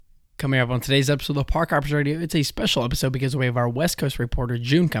Coming up on today's episode of Park Hoppers Radio, it's a special episode because we have our West Coast reporter,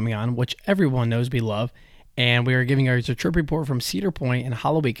 June, coming on, which everyone knows we love. And we are giving our trip report from Cedar Point and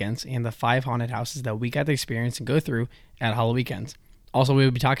Halloweekends and the 5 haunted houses that we got to experience and go through at Halloweekends. Also, we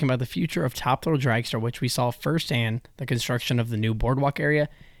will be talking about the future of Top Thrill Dragster, which we saw firsthand, the construction of the new boardwalk area,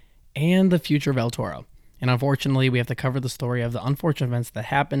 and the future of El Toro. And unfortunately, we have to cover the story of the unfortunate events that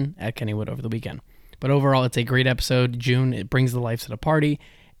happened at Kennywood over the weekend. But overall, it's a great episode. June, it brings the life to the party.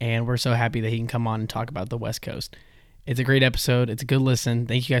 And we're so happy that he can come on and talk about the West Coast. It's a great episode. It's a good listen.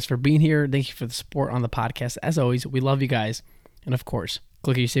 Thank you guys for being here. Thank you for the support on the podcast. As always, we love you guys. And of course,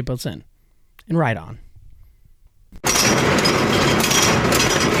 click your seatbelts in and ride on.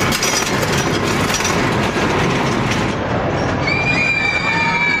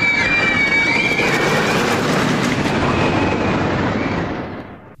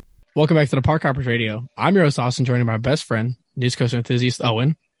 Welcome back to the Park Hoppers Radio. I'm your host, Austin, joined by my best friend, News Coast enthusiast,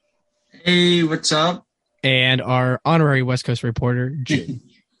 Owen. Hey, what's up? And our honorary West Coast reporter, June.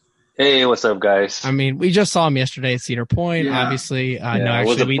 Hey, what's up, guys? I mean, we just saw him yesterday at Cedar Point, obviously. No, actually, it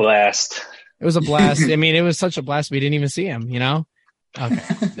was a blast. It was a blast. I mean, it was such a blast, we didn't even see him, you know? Okay.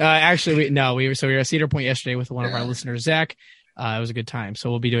 We were at Cedar Point yesterday with one of our listeners, Zach. It was a good time.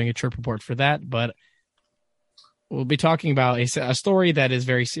 So we'll be doing a trip report for that, but we'll be talking about a story that is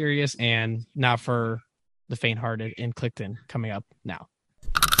very serious and not for the faint-hearted in Clifton coming up now.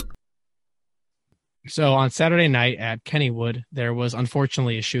 So on Saturday night at Kennywood, there was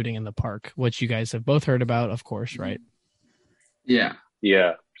unfortunately a shooting in the park, which you guys have both heard about, of course, right? Yeah.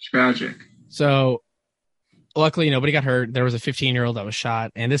 Yeah. Tragic. So luckily nobody got hurt. There was a 15-year-old that was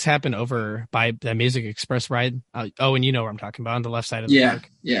shot, and this happened over by the Music Express ride. And you know where I'm talking about, on the left side of the park.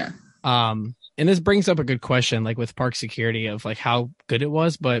 Yeah. And this brings up a good question, like with park security, of like how good it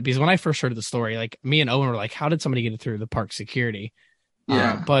was. But because when I first heard the story, like me and Owen were like, how did somebody get it through the park security?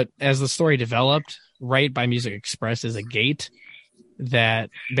 Yeah. But as the story developed, right by Music Express is a gate that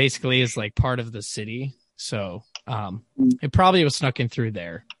basically is like part of the city. So it probably was snuck in through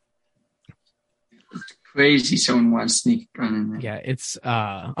there. It's crazy someone wants to sneak a gun in there. Yeah, it's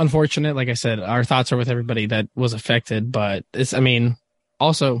unfortunate. Like I said, our thoughts are with everybody that was affected. But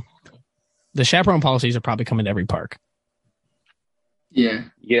also the chaperone policies are probably coming to every park. Yeah.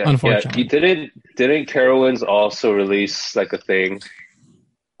 Unfortunately. Didn't Carowinds also release like a thing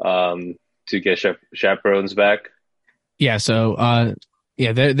to get chaperones back? Yeah. So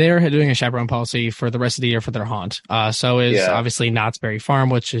they're doing a chaperone policy for the rest of the year for their haunt. So is obviously Knott's Berry Farm,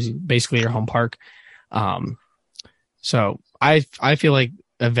 which is basically your home park. So I feel like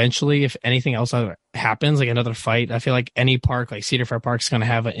eventually, if anything else happens, like another fight, I feel like any park, like Cedar Fair Park, is going to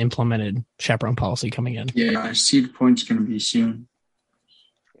have an implemented chaperone policy coming in. Yeah, Cedar Point's going to be soon.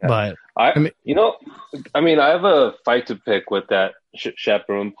 Yeah. But I have a fight to pick with that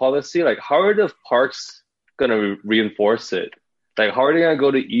chaperone policy. Like, how are the parks going to reinforce it? Like, how are they going to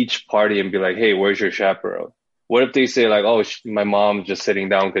go to each party and be like, hey, where's your chaperone? What if they say like, oh, my mom's just sitting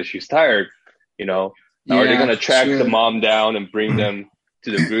down because she's tired, you know? Are they going to track the mom down and bring them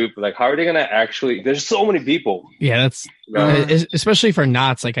to the group? Like, how are they going to actually, there's so many people. Yeah, that's, especially for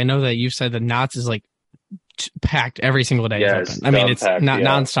Knott's. Like, I know that you've said that Knott's is like packed every single day. Yeah, it's packed, not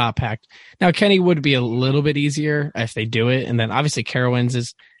nonstop packed. Now, Kenny would be a little bit easier if they do it. And then obviously Carowinds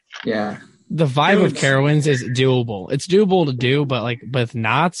is, the vibe of Carowinds is doable. It's doable to do, but like with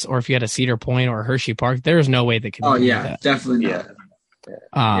Knott's, or if you had a Cedar Point or a Hershey Park, there's no way they could do that. Definitely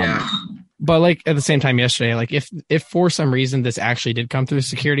not. But like at the same time yesterday, like if for some reason this actually did come through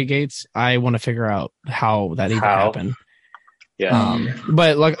security gates, I want to figure out how that even happened. Yeah.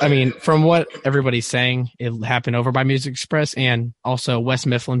 But like, I mean, from what everybody's saying, it happened over by Music Express, and also West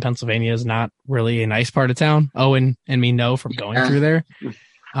Mifflin, Pennsylvania is not really a nice part of town. Owen and me know from going through there.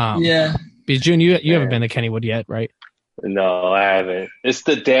 Because June, you haven't been to Kennywood yet, right? No, I haven't. It's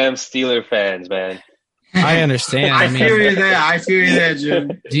the damn Steeler fans, man. I understand. I feel you there,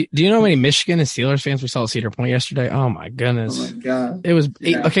 Jim. Do you know how many Michigan and Steelers fans we saw at Cedar Point yesterday? Oh my goodness. Oh my God. It was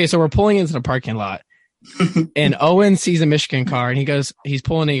okay. So we're pulling into the parking lot, and Owen sees a Michigan car, and he's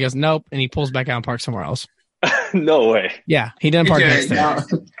pulling in, he goes, nope. And he pulls back out and parks somewhere else. No way. Yeah. He didn't park next there.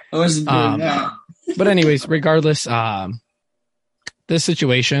 I wasn't doing that. But anyways, regardless, this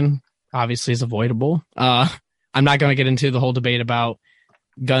situation obviously is avoidable. I'm not going to get into the whole debate about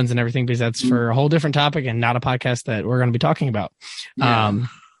guns and everything, because that's for a whole different topic and not a podcast that we're going to be talking about.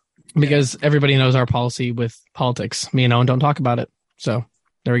 Because everybody knows our policy with politics. Me and Owen don't talk about it. So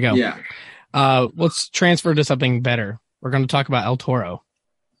there we go. Yeah. Let's transfer to something better. We're going to talk about El Toro.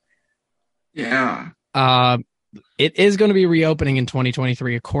 Yeah. It is going to be reopening in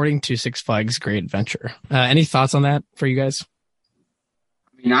 2023, according to Six Flags Great Adventure. Any thoughts on that for you guys?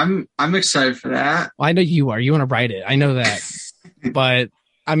 mean, I'm excited for that. Well, I know you are. You want to ride it. I know that. But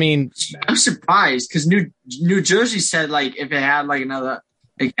I mean, I'm surprised because New Jersey said like if it had like another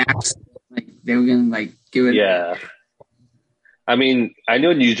like accident, like they were gonna like give it. Yeah. I mean, I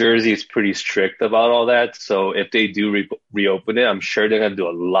know New Jersey is pretty strict about all that. So if they do reopen it, I'm sure they're going to do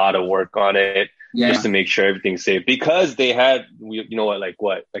a lot of work on it just to make sure everything's safe. Because they had,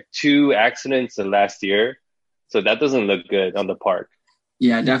 like 2 accidents in last year. So that doesn't look good on the park.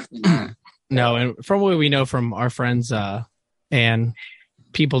 Yeah, definitely not. No, and from what we know from our friends and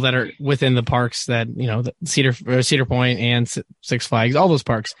people that are within the parks that, Cedar Point and Six Flags, all those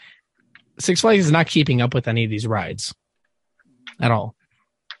parks, Six Flags is not keeping up with any of these rides. At all.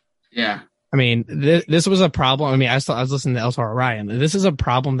 Yeah. I mean, this was a problem. I mean, I was listening to Elsewhere Ryan. This is a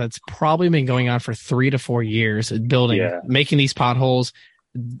problem that's probably been going on for 3 to 4 years, making these potholes,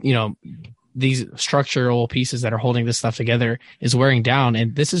 these structural pieces that are holding this stuff together is wearing down.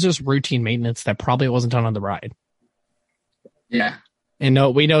 And this is just routine maintenance that probably wasn't done on the ride. Yeah.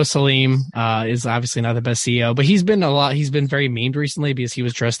 And we know Salim is obviously not the best CEO, but he's been very memed recently because he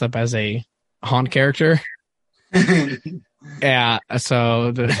was dressed up as a haunt character. Yeah,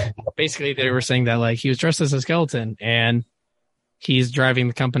 so basically they were saying that like he was dressed as a skeleton and he's driving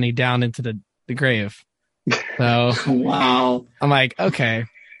the company down into the grave. So wow. I'm like, okay.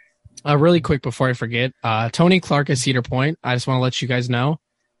 Really quick before I forget, Tony Clark at Cedar Point, I just want to let you guys know.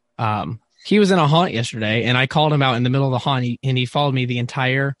 He was in a haunt yesterday and I called him out in the middle of the haunt and he followed me the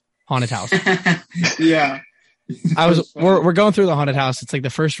entire haunted house. Yeah. We're going through the haunted house. It's like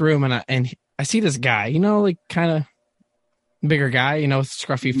the first room and I see this guy, like kind of bigger guy, with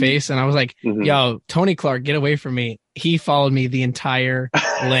scruffy face. And I was like, yo, Tony Clark, get away from me. He followed me the entire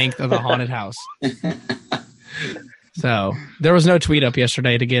length of the haunted house. So there was no tweet up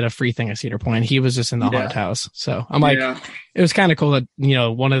yesterday to get a free thing at Cedar Point. He was just in the haunted house. So I'm like, it was kind of cool that,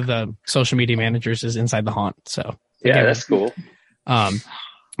 one of the social media managers is inside the haunt. So yeah, that's cool. But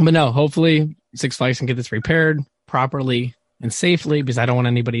no, hopefully Six Flags can get this repaired properly and safely because I don't want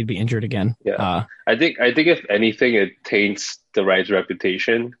anybody to be injured again. Yeah, I think if anything, it taints the ride's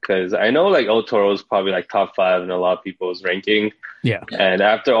reputation because I know like El Toro is probably like top 5 in a lot of people's ranking. Yeah, and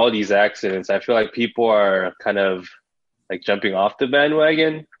after all these accidents, I feel like people are kind of like jumping off the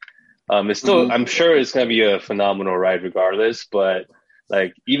bandwagon. It's still, I'm sure it's gonna be a phenomenal ride regardless, but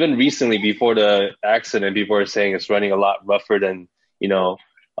like even recently before the accident, people are saying it's running a lot rougher than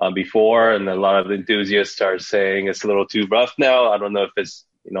before, and a lot of enthusiasts are saying it's a little too rough now. I don't know if it's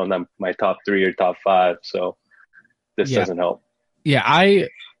not my top 3 or top 5, so this doesn't help. Yeah,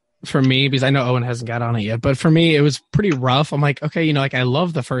 for me, because I know Owen hasn't got on it yet, but for me it was pretty rough. I'm like, okay, I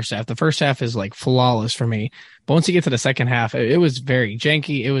love the first half. The first half is like flawless for me, but once you get to the second half, it was very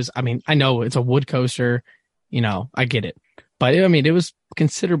janky. It was, I know it's a wood coaster, I get it, but it was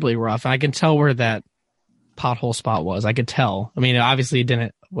considerably rough. I can tell where that pothole spot was. I could tell. Obviously it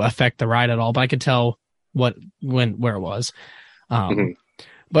didn't affect the ride at all, but I could tell where it was.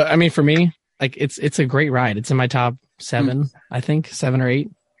 But for me, like it's a great ride. It's in my top 7, I think 7 or 8,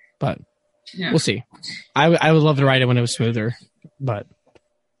 but we'll see. I would love to ride it when it was smoother, but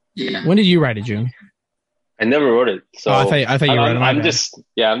when did you ride it, June? I never rode it. So I thought you rode it.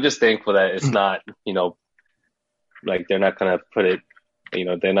 I'm just thankful that it's not, like they're not going to put it,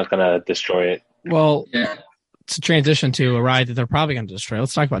 they're not going to destroy it. Well, to transition to a ride that they're probably going to destroy.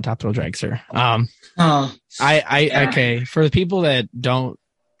 Let's talk about Top Thrill Dragster. Okay. For the people that don't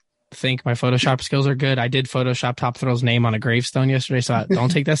think my Photoshop skills are good, I did Photoshop Top Thrill's name on a gravestone yesterday, so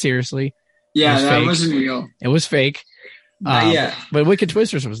don't take that seriously. Yeah, that wasn't real. It was fake. But Wicked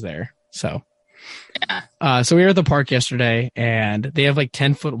Twisters was there. So, so we were at the park yesterday, and they have like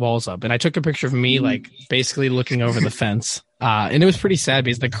 10-foot walls up, and I took a picture of me, like basically looking over the fence. And it was pretty sad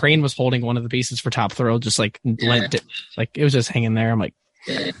because the crane was holding one of the pieces for Top Thrill, just like lent it, like it was just hanging there. I'm like,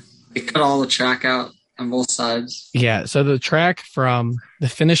 they cut all the track out on both sides. Yeah, so the track from the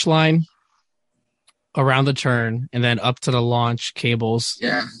finish line around the turn and then up to the launch cables,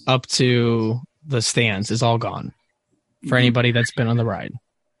 up to the stands is all gone for anybody that's been on the ride.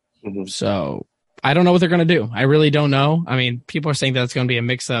 So I don't know what they're going to do. I really don't know. People are saying that it's going to be a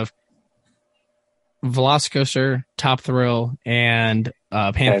mix of Velocicoaster, Top Thrill, and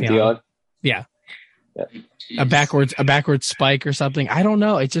Pantheon. Yeah. A backwards spike or something. I don't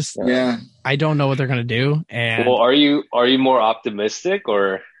know. It just I don't know what they're gonna do. And well, are you more optimistic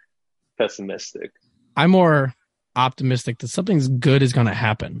or pessimistic? I'm more optimistic that something's good is gonna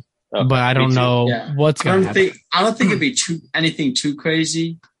happen. Okay, but I don't know what's gonna happen. I don't think it'd be anything too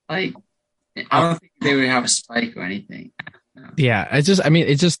crazy. Like I don't think they would have a spike or anything. No. Yeah, it's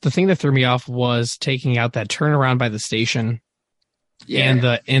just the thing that threw me off was taking out that turnaround by the station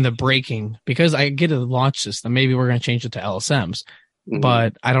Yeah. and the braking, because I get a launch system. Maybe we're going to change it to LSMs,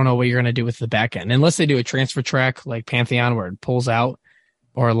 but I don't know what you're going to do with the back end unless they do a transfer track like Pantheon where it pulls out,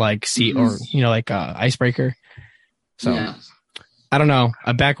 or like or like Icebreaker. So Yeah. I don't know.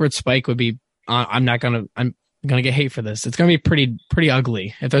 A backward spike would be. I'm gonna get hate for this. It's gonna be pretty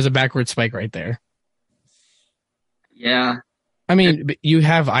ugly if there's a backward spike right there. Yeah. I mean, you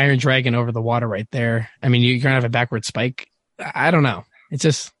have Iron Dragon over the water right there. I mean, you're gonna have a backward spike. I don't know. It's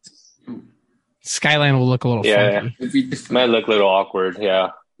just Skyline will look a little funky. Might look a little awkward.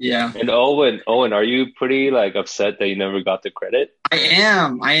 Yeah. Yeah. And Owen, are you pretty like upset that you never got the credit? I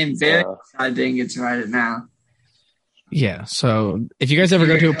am very sad I didn't get to ride it now. Yeah. So if you guys ever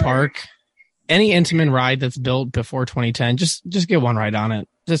go to a park, any Intamin ride that's built before 2010, just get one ride on it.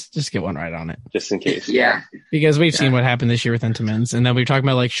 Just get one ride on it. Just in case. Yeah. Because we've seen what happened this year with Intamins. And then we were talking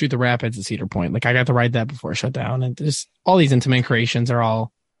about like Shoot the Rapids at Cedar Point. Like I got to ride that before it shut down. And just all these Intamin creations are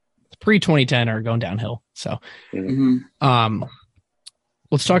all pre-2010 or going downhill. So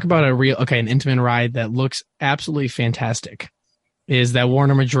let's talk about an Intamin ride that looks absolutely fantastic. Is that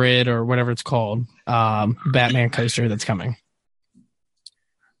Warner Madrid or whatever it's called, Batman coaster that's coming.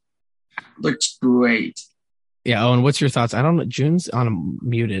 Looks great. Yeah, Owen, what's your thoughts? I don't know. June's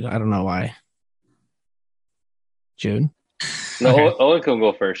muted. I don't know why. June? No, okay. Owen can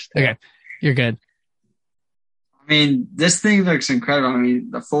go first. Okay, you're good. I mean, this thing looks incredible. I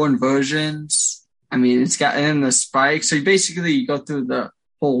mean, the full inversions. I mean, it's got, and then the spikes. So you go through the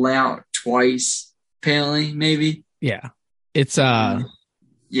whole layout twice, apparently, maybe. Yeah. It's Yeah.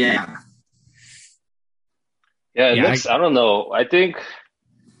 Yeah, it looks, I don't know. I think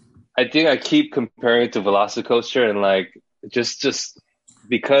I keep comparing it to Velocicoaster, and like just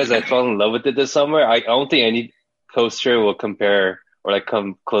because I fell in love with it this summer, I don't think any coaster will compare or like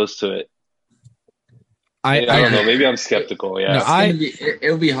come close to it. I don't know. Maybe I'm skeptical. Yeah, no,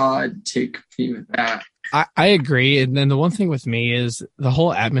 it'll be hard to compete with that. I agree. And then the one thing with me is the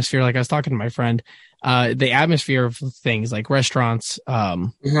whole atmosphere. Like I was talking to my friend, the atmosphere of things like restaurants,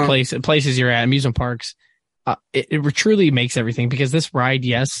 places you're at, amusement parks. It truly makes everything, because this ride,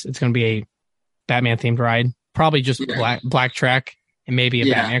 yes, it's going to be a Batman themed ride, probably just black track and maybe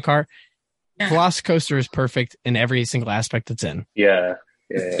a Batman car. Yeah. Velocicoaster is perfect in every single aspect it's in. Yeah.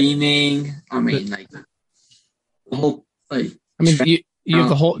 The theming. I mean, like the whole you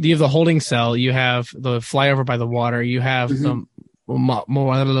have the holding cell, you have the flyover by the water, you have the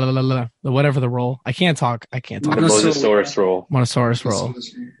whatever the roll. I can't talk. The Mosasaurus roll. Mosasaurus roll.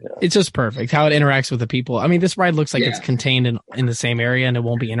 Yeah. It's just perfect how it interacts with the people. I mean, this ride looks like it's contained in the same area and it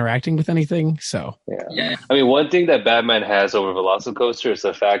won't be interacting with anything. So yeah. I mean, one thing that Batman has over Velocicoaster is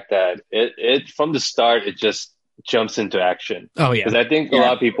the fact that it from the start it just jumps into action. Oh yeah, because I think a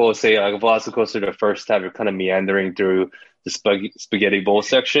lot of people say like Velocicoaster the first time you're kind of meandering through the spaghetti bowl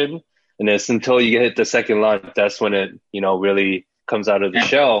section, and it's until you hit the second launch that's when it really comes out of the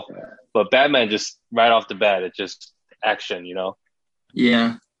shell. But Batman just right off the bat, it's just action,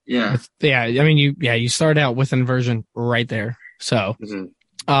 Yeah. I mean, you start out with inversion right there. So,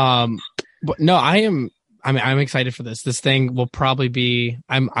 but no, I'm excited for this. This thing will probably be,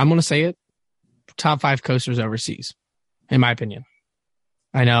 I'm going to say it, top 5 coasters overseas, in my opinion.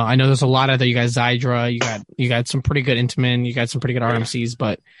 I know there's a lot of you guys, Zydra, you got some pretty good Intamin, you got some pretty good RMCs,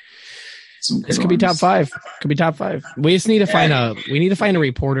 but this could be top 5. Could be top 5. We just need to find a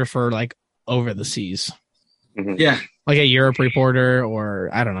reporter for like over the seas. Yeah. Like a Europe reporter, or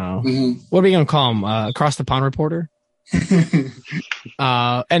I don't know. What are we going to call him? Across the pond reporter?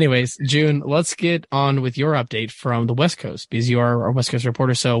 Anyways, June, let's get on with your update from the West Coast, because you are our West Coast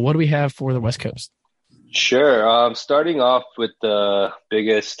reporter. So what do we have for the West Coast? Sure. Starting off with the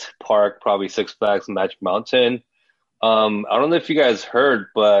biggest park, probably Six Flags Magic Mountain. I don't know if you guys heard,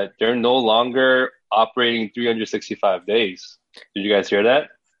 but they're no longer operating 365 days. Did you guys hear that?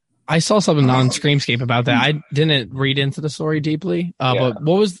 I saw something on Screamscape about that. I didn't read into the story deeply, but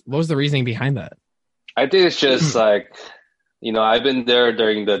what was the reasoning behind that? I think it's just like, I've been there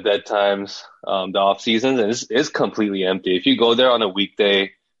during the dead times, the off seasons, and it's completely empty. If you go there on a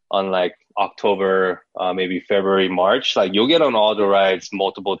weekday on like October, maybe February, March, like you'll get on all the rides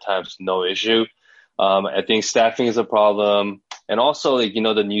multiple times, no issue. I think staffing is a problem. And also, like,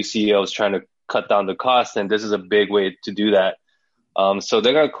 the new CEO is trying to cut down the cost, and this is a big way to do that. So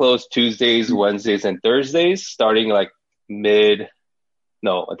they're going to close Tuesdays, Wednesdays, and Thursdays starting like beginning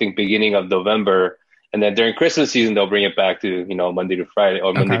of November. And then during Christmas season, they'll bring it back to, Monday to Friday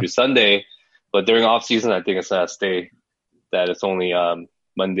or Monday to Sunday. But during off season, I think it's going to stay that it's only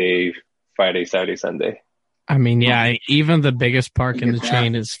Monday, Friday, Saturday, Sunday. I mean, yeah, even the biggest park in the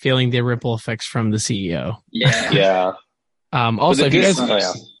chain is feeling the ripple effects from the CEO. Yeah. Also, if you guys,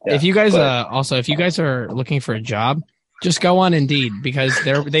 if you guys, Go ahead. also if you guys are looking for a job, just go on Indeed because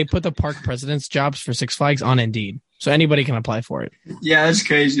they put the park president's jobs for Six Flags on Indeed, so anybody can apply for it. Yeah, that's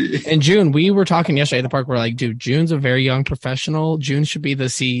crazy. And June, we were talking yesterday at the park. We're like, dude, June's a very young professional. June should be the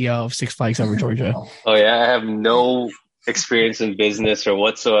CEO of Six Flags over Georgia. Oh yeah, I have no experience in business or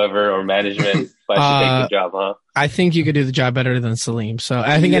whatsoever or management. But I should take the job, huh? I think you could do the job better than Salim. So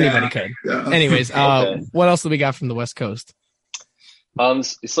I think anybody could. Yeah. Anyways, Okay. what else do we got from the West Coast?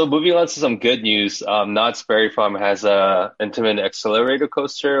 So moving on to some good news. Knott's Berry Farm has a intimate accelerator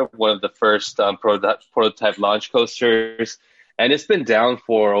coaster, one of the first prototype launch coasters, and it's been down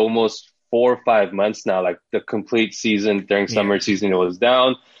for almost 4 or 5 months now. Like the complete season during summer season, it was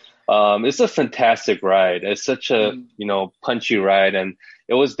down. It's a fantastic ride. It's such a punchy ride, and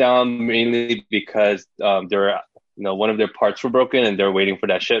it was down mainly because one of their parts were broken, and they're waiting for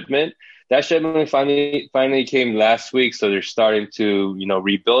that shipment. That shipment finally came last week, so they're starting to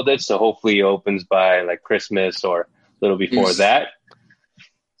rebuild it. So hopefully it opens by like Christmas or a little before that.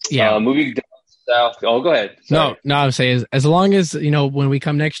 Yeah. Moving down south. Oh, go ahead. Sorry. No, I'm saying as long as when we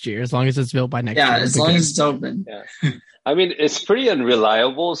come next year, as long as it's built by next year. Yeah, as long as it's open. Yeah. I mean, it's pretty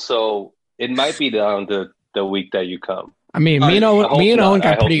unreliable, so it might be down the week that you come. I mean, me and Owen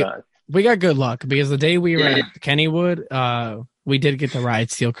got pretty. Not. We got good luck because the day we were at Kennywood, we did get to ride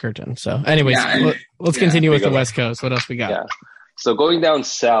Steel Curtain. So, anyways, let's continue with the West Coast. What else we got? Yeah. So going down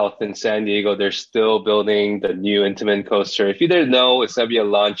south in San Diego, they're still building the new Intamin coaster. If you didn't know, it's going to be a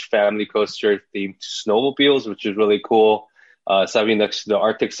launch family coaster themed snowmobiles, which is really cool. It's going to be next to the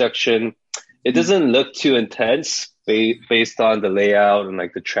Arctic section. It doesn't look too intense based on the layout and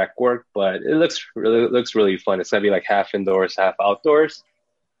like the track work, but it looks really fun. It's going to be like half indoors, half outdoors.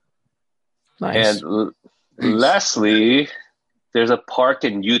 Nice. And lastly, there's a park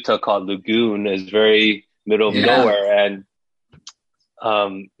in Utah called Lagoon. It's very middle of nowhere. And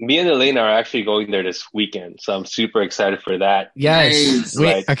me and Elena are actually going there this weekend. So I'm super excited for that. Yes.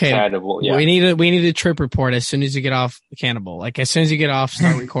 Cannibal, yeah. We need a trip report as soon as you get off Cannibal. Like as soon as you get off,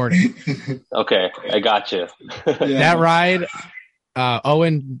 start recording. Okay. I got you. That ride,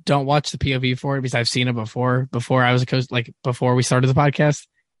 Owen, don't watch the POV for it because I've seen it before I was a coach, like before we started the podcast.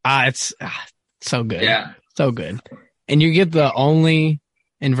 It's so good. Yeah. So good. And you get the only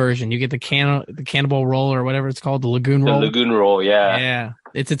inversion. You get the cannibal roll or whatever it's called, the lagoon roll. The lagoon roll, yeah. Yeah.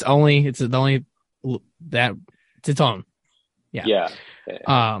 It's its own. Yeah.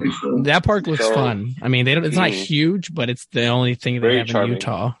 That park looks fun. I mean, it's not huge, but it's the only thing they have in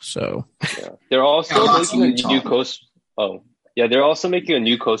Utah. So they're also making a new coaster. Oh, yeah, they're also making a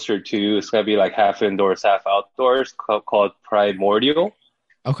new coaster too. It's gonna be like half indoors, half outdoors, called Primordial.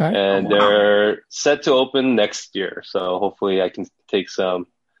 Okay. And they're set to open next year. So hopefully I can take some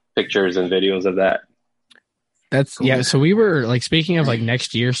pictures and videos of that. That's cool. Yeah. So we were like, speaking of like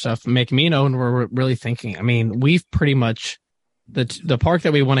next year stuff, me and Owen were really thinking, I mean, we've pretty much the park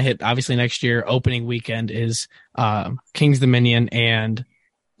that we want to hit obviously next year opening weekend is King's Dominion and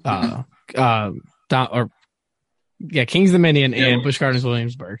King's Dominion and Busch Gardens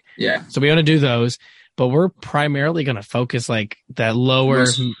Williamsburg. Yeah. So we want to do those. But we're primarily going to focus like that lower,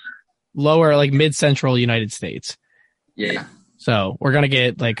 like mid-central United States. Yeah. So we're going to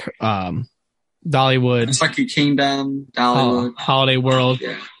get like Dollywood. It's like a Kingdom, Dollywood. Holiday World.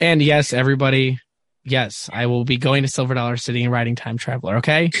 Yeah. And yes, everybody, yes, I will be going to Silver Dollar City and riding Time Traveler,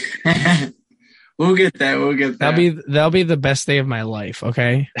 okay? We'll get that. That'll be the best day of my life,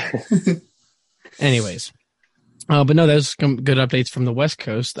 okay? Anyways. But no, those some good updates from the West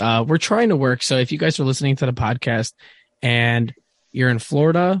Coast. We're trying to work. So if you guys are listening to the podcast and you're in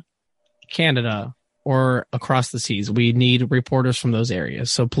Florida, Canada, or across the seas, we need reporters from those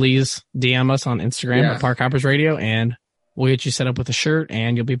areas. So please DM us on Instagram at Park Hoppers Radio, and we'll get you set up with a shirt,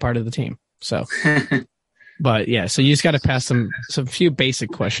 and you'll be part of the team. So, but yeah, so you just got to pass some few basic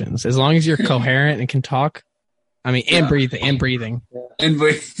questions. As long as you're coherent and can talk. I mean, and breathing. So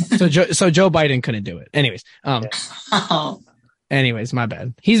Joe Biden couldn't do it. Anyways, anyways, my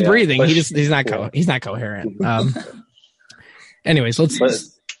bad. He's breathing. He's not coherent. Anyways, let's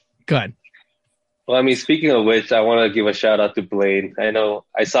go ahead. Well, I mean, speaking of which, I want to give a shout out to Blaine. I know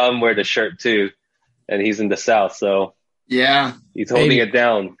I saw him wear the shirt too, and he's in the South, so he's holding it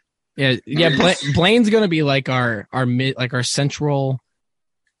down. Yeah. Blaine's gonna be like our central.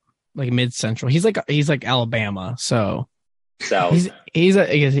 Like mid central, he's like Alabama, so South. He's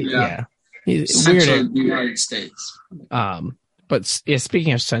Central weird. United States. But yeah,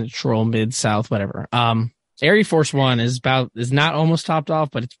 speaking of central, mid south, whatever. Air Force One is not almost topped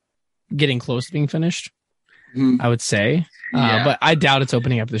off, but it's getting close to being finished. I would say, but I doubt it's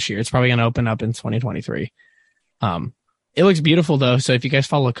opening up this year. It's probably going to open up in 2023. It looks beautiful though. So if you guys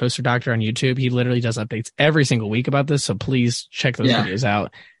follow Coaster Doctor on YouTube, he literally does updates every single week about this. So please check those videos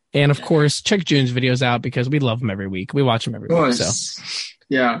out. And of course, check June's videos out because we love them every week. We watch them every week. So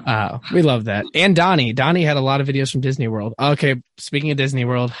yeah, we love that. And Donnie had a lot of videos from Disney World. Okay, speaking of Disney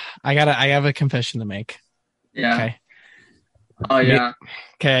World, I have a confession to make. Yeah. Okay. Oh yeah.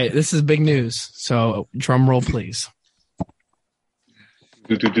 Okay, this is big news. So drum roll, please.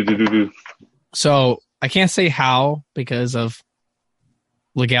 So I can't say how because of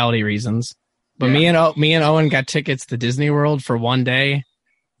legality reasons, but me and Owen got tickets to Disney World for one day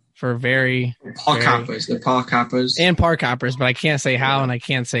for the park hoppers, but I can't say how and I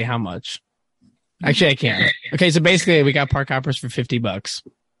can't say how much. Actually, I can. Okay, so basically we got park hoppers for $50.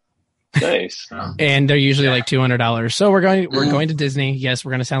 Nice. And they're usually like $200. So we're going to Disney. Yes,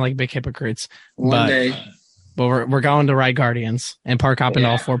 we're going to sound like big hypocrites. One day. But we're going to ride Guardians and park hop into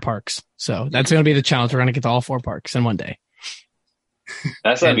all 4 parks. So that's going to be the challenge. We're going to get to all 4 parks in one day.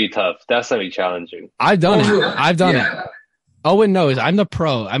 That's going to be tough. That's going to be challenging. I've done it. Owen knows I'm the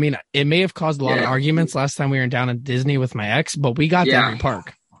pro. I mean, it may have caused a lot of arguments last time we were down at Disney with my ex, but we got to every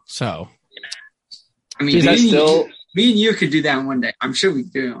park. So, I mean, me and you could do that in one day. I'm sure we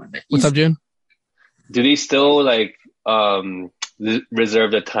could do it one day. What's up, June? Do they still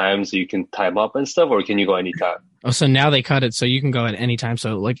reserve the time so you can time up and stuff, or can you go anytime? Oh, so now they cut it so you can go at any time.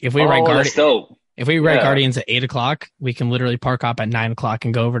 So like if we ride Guardians at 8:00, we can literally park up at 9:00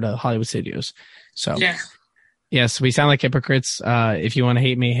 and go over to Hollywood Studios. So yes, we sound like hypocrites. If you want to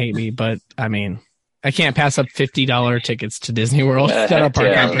hate me, but I mean, I can't pass up $50 tickets to Disney World.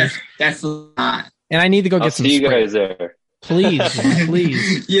 Definitely not. And I need to go get some see you guys there.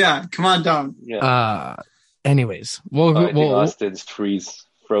 Please. Yeah, come on down. Yeah. Anyways, I think Austin's trees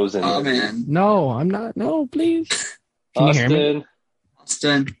frozen. Oh man. No, I'm not. No, please. Can you hear me?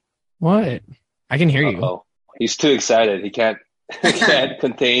 Austin. What? I can hear you. He's too excited. He can't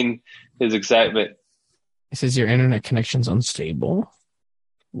contain his excitement. It says your internet connection's unstable.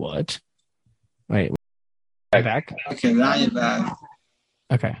 What? Wait. We're back? Okay, now you're back.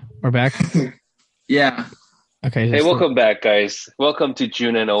 Okay, we're back? Yeah. Okay. Hey, welcome back, guys. Welcome to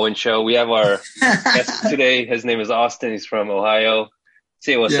June and Owen Show. We have our guest today. His name is Austin. He's from Ohio.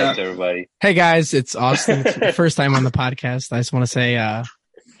 Say what's up to everybody. Hey, guys. It's Austin. It's the first time on the podcast. I just want to say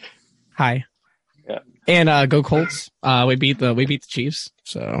hi. Yeah. And go Colts. We beat the Chiefs.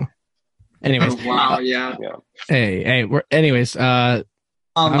 So, anyways. Oh, wow. Yeah. Hey. Anyways. How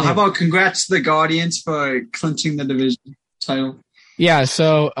about congrats to the Guardians for clinching the division title? Yeah,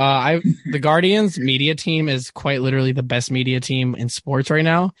 so the Guardians media team is quite literally the best media team in sports right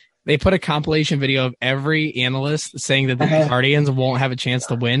now. They put a compilation video of every analyst saying that the Guardians won't have a chance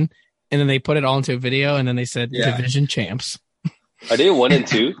to win, and then they put it all into a video, and then they said division champs. Are they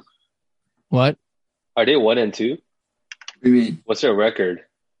 1-2? What? Are they 1-2? What do you mean? What's their record?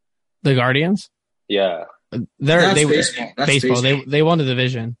 The Guardians? Yeah. That's baseball. They won the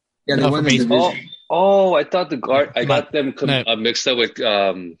division. Yeah, they won the division. Oh, I thought I got them mixed up with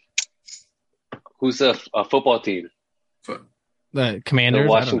who's a football team? The Commanders. The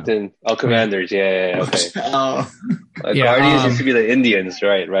Washington. Commanders. Yeah. Okay. Yeah. Guardians used to be the Indians.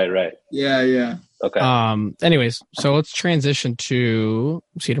 Right. Yeah. Okay. Anyways, so let's transition to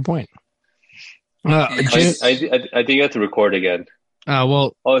Cedar Point. I think you have to record again.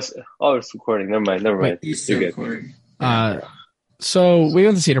 It's recording. Never mind. You're good. Recording. So we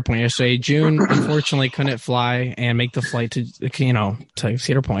went to Cedar Point yesterday. June unfortunately couldn't fly and make the flight to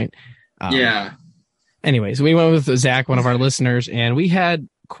Cedar Point. Anyways, we went with Zach, one of our listeners, and we had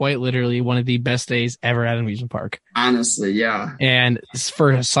quite literally one of the best days ever at an amusement park. Honestly, yeah. And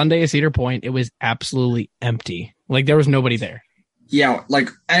for Sunday at Cedar Point, it was absolutely empty. Like there was nobody there. Yeah, like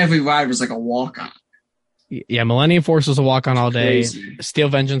every ride was like a walk-on. Yeah, Millennium Force was a walk-on all day. Crazy. Steel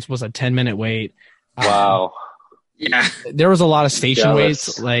Vengeance was a 10-minute wait. Wow. Yeah. There was a lot of station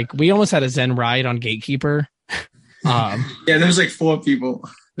waits. Like we almost had a Zen ride on Gatekeeper. Yeah, there was like 4 people.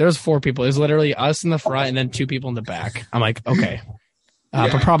 There was 4 people. It was literally us in the front and then 2 people in the back. I'm like, okay.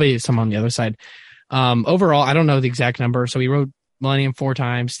 But probably someone on the other side. Overall, I don't know the exact number. So we rode Millennium 4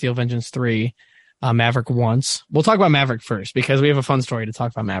 times, Steel Vengeance 3, Maverick once. We'll talk about Maverick first because we have a fun story to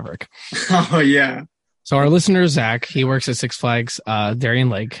talk about Maverick. Oh, yeah. So our listener, Zach, he works at Six Flags, Darien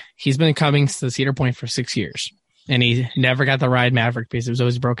Lake. He's been coming to Cedar Point for 6 years. And he never got the ride Maverick because it was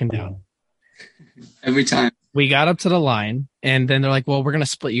always broken down. Every time. We got up to the line, and then they're like, well, we're going to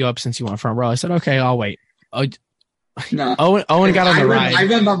split you up since you went front row. I said, okay, I'll wait. No. Owen got on the ride. I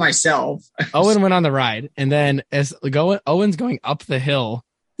went by myself. Owen went on the ride, and then as Owen's going up the hill,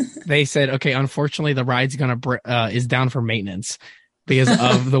 they said, okay, unfortunately, the ride's is down for maintenance because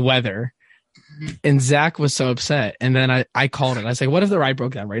of the weather. And Zach was so upset. And then I called it. I was like, what if the ride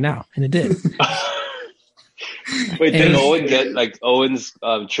broke down right now? And it did. Wait, did Owen get Owen's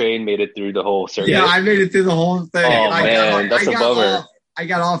train made it through the whole circuit? Yeah, I made it through the whole thing. Oh, man, that's a bummer. I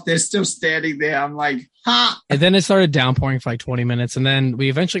got off. They're still standing there. I'm like, ha! And then it started downpouring for like 20 minutes. And then we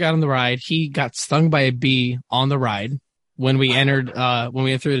eventually got on the ride. He got stung by a bee on the ride when we entered, when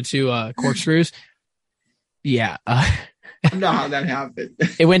we went through the 2 corkscrews. Yeah. I don't know how that happened.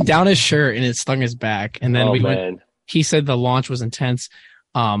 It went down his shirt and it stung his back. And then he said the launch was intense.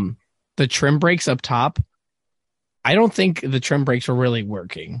 The trim brakes up top, I don't think the trim brakes were really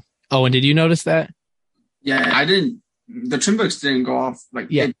working. Oh, and did you notice that? Yeah, I didn't. The trim brakes didn't go off.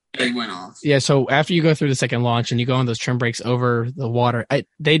 They went off. Yeah, so after you go through the second launch and you go on those trim brakes over the water, I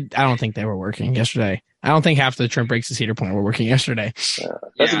don't think they were working yesterday. I don't think half the trim brakes at Cedar Point were working yesterday.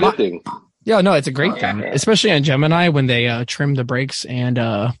 That's a good thing. Yeah, no, it's a great thing, especially on Gemini when they trim the brakes and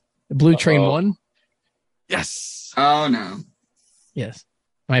Blue Train won. Yes. Oh no. Yes.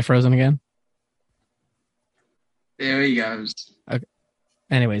 Am I frozen again? There he goes. Okay.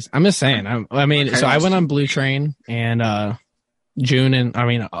 Anyways, I'm just saying. So I went on Blue Train and June and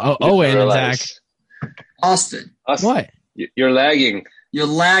Owen and Zach. Austin. What? You're lagging. You're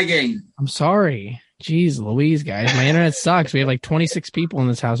lagging. I'm sorry. Jeez Louise, guys. My internet sucks. We have like 26 people in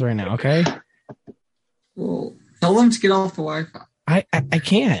this house right now, okay? Well, tell them to get off the Wi-Fi. I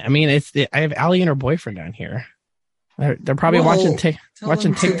can't. I mean, I have Allie and her boyfriend down here. They're probably watching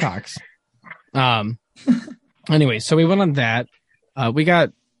TikToks. Anyway, so we went on that. We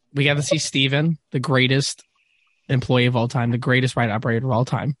got to see Steven, the greatest employee of all time, the greatest ride operator of all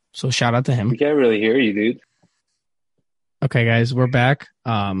time. So shout out to him. We can't really hear you, dude. Okay, guys, we're back.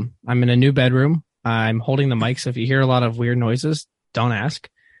 I'm in a new bedroom. I'm holding the mic, so if you hear a lot of weird noises, don't ask.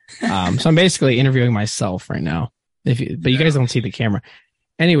 So I'm basically interviewing myself right now. But you guys don't see the camera.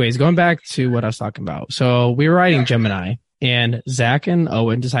 Anyways, going back to what I was talking about. So we were riding Gemini, and Zach and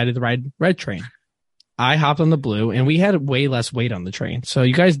Owen decided to ride Red Train. I hopped on the Blue, and we had way less weight on the train. So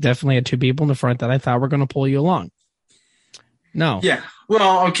you guys definitely had 2 people in the front that I thought were going to pull you along. No. Yeah.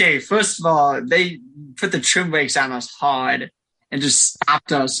 Well, okay. First of all, they put the trim brakes on us hard and just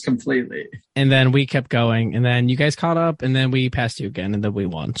stopped us completely. And then we kept going, and then you guys caught up, and then we passed you again, and then we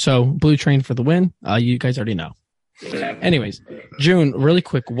won. So Blue Train for the win. You guys already know. Anyways, June, really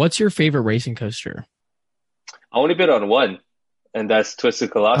quick, what's your favorite racing coaster? I only been on one, and that's Twisted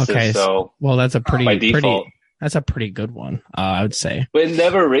Colossus. Okay, so well, that's a pretty good one, I would say. But it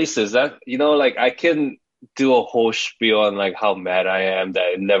never races. That I can do a whole spiel on like how mad I am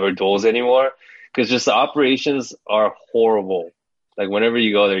that it never duels anymore, because just the operations are horrible. Like whenever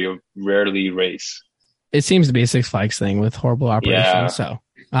you go there, you rarely race. It seems to be a Six Flags thing with horrible operations. Yeah.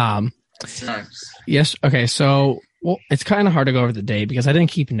 So, yes. Okay. So, it's kind of hard to go over the day because I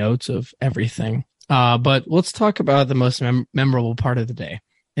didn't keep notes of everything. But let's talk about the most memorable part of the day.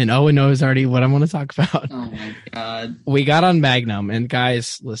 And Owen knows already what I want to talk about. Oh my God. We got on Magnum, and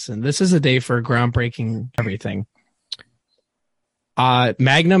guys, listen, this is a day for groundbreaking everything.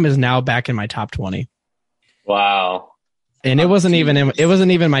 Magnum is now back in my top 20. Wow. And it wasn't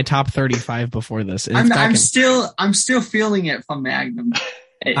even my top 35 before this. I'm still feeling it from Magnum.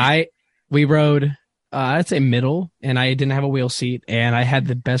 We rode, I'd say middle, and I didn't have a wheel seat, and I had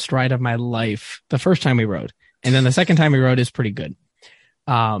the best ride of my life the first time we rode, and then the second time we rode is pretty good.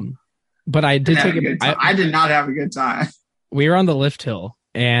 But I did I did not have a good time. We were on the lift hill,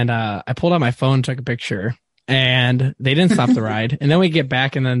 and I pulled out my phone, took a picture, and they didn't stop the ride. And then we get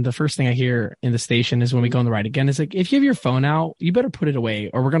back, and then the first thing I hear in the station is when we go on the ride again, it's like, if you have your phone out, you better put it away,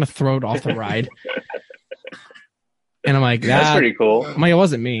 or we're gonna throw it off the ride. And I'm like, that's pretty cool. I'm like, it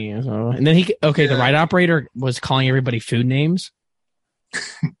wasn't me. So, and then the ride operator was calling everybody food names.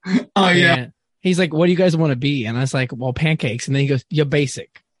 Oh yeah. And he's like, what do you guys want to be? And I was like, well, pancakes. And then he goes, you're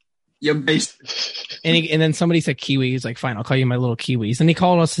basic. You're basic. And then somebody said kiwi. He's like, fine, I'll call you my little kiwis. And he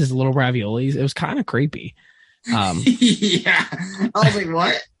called us his little raviolis. It was kind of creepy. Yeah. I was like,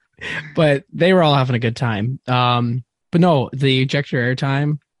 what? But they were all having a good time. But no, the ejector air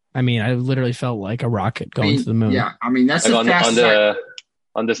time, I mean, I literally felt like a rocket going to the moon. Yeah, I mean, that's like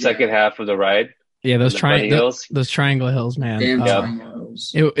on the second half of the ride. Yeah, those triangle hills, man. Damn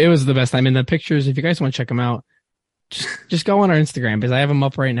triangles. It was the best time. In the pictures, if you guys want to check them out, just go on our Instagram because I have them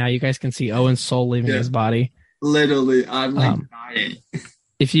up right now. You guys can see Owen's soul leaving his body. Literally, I'm like dying.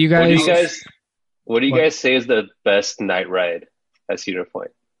 If you guys, what do you guys say is the best night ride at Cedar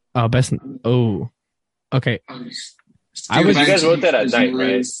Point? Oh, best. Oh, okay. You guys wrote that at night,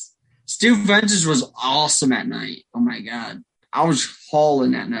 right? Steel Vengeance was awesome at night. Oh my God. I was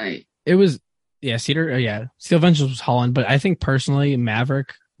hauling at night. It was, Cedar, Steel Vengeance was hauling, but I think personally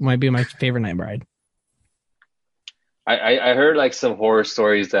Maverick might be my favorite night ride. I heard like some horror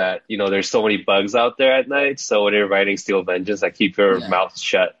stories that, there's so many bugs out there at night. So when you're riding Steel Vengeance, like keep your mouth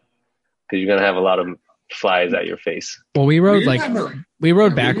shut because you're going to have a lot of flies at your face. Well, we rode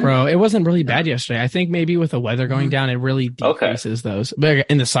back row. It wasn't really bad yesterday. I think maybe with the weather going down, it really decreases those. But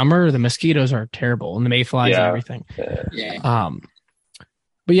in the summer, the mosquitoes are terrible and the mayflies and everything. Yeah.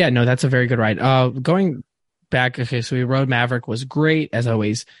 But yeah, no, that's a very good ride. Going back, okay, so we rode Maverick, was great as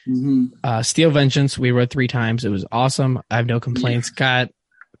always. Steel Vengeance, we rode 3 times. It was awesome. I have no complaints. Got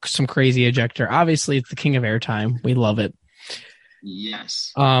some crazy ejector. Obviously, it's the king of airtime. We love it.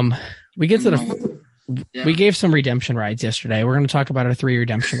 Yes. We get to we gave some redemption rides yesterday. We're going to talk about our 3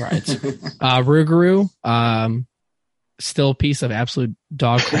 redemption rides. Rougarou, still a piece of absolute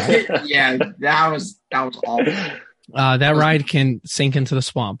dog crap. Yeah, that was awful. That ride can sink into the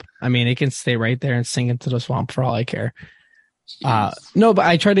swamp. I mean, it can stay right there and sink into the swamp for all I care. No, but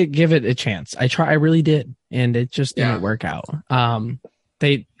I tried to give it a chance. I really did, and it just didn't work out.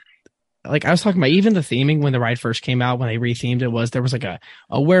 I was talking about even the theming when the ride first came out, when they rethemed it, there was like a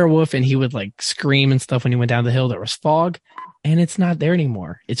werewolf and he would like scream and stuff when he went down the hill. There was fog, and it's not there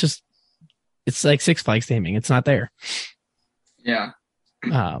anymore. It's like Six Flags theming. It's not there. Yeah.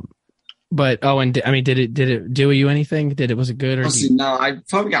 But did it do you anything? Was it good or? No, I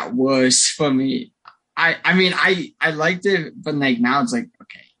probably got worse for me. I liked it, but like now it's like,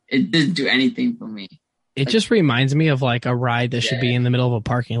 okay, it didn't do anything for me. It just reminds me of like a ride that should be in the middle of a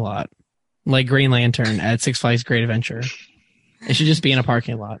parking lot. Like Green Lantern at Six Flags Great Adventure. It should just be in a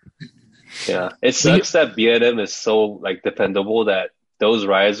parking lot. Yeah. It sucks that B&M is so like dependable that those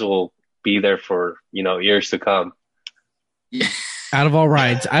rides will be there for, years to come. Yeah. Out of all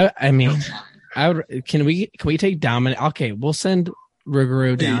rides, I mean, can we take Dominator? Okay, we'll send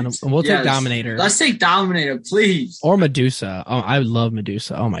Rougarou down and we'll take Dominator. Let's take Dominator, please. Or Medusa. Oh, I love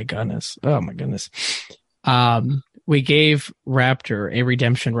Medusa. Oh my goodness. We gave Raptor a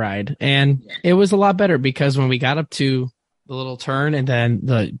redemption ride, and it was a lot better because when we got up to the little turn and then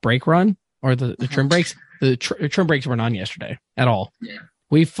the brake run or the trim brakes, the trim brakes weren't on yesterday at all. Yeah.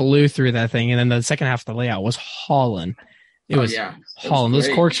 We flew through that thing, and then the second half of the layout was hauling. It was hauling. Those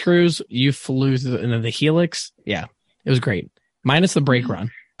corkscrews, you flew through, and then the helix. Yeah, it was great. Minus the brake run,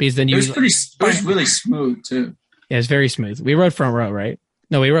 because then it was really smooth too. Yeah, it's very smooth. We rode front row, right?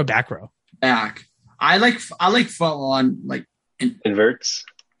 No, we rode back row. Back. I like front one, like inverts.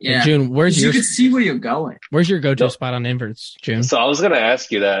 Yeah, and June, you can see where you're going. Where's your go-to spot on inverts, June? So I was gonna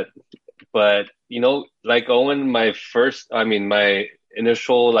ask you that, but like Owen, my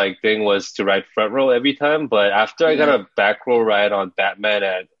initial like thing was to ride front row every time, but after I got a back row ride on Batman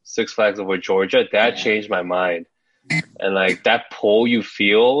at Six Flags Over Georgia, that changed my mind. And like that pull you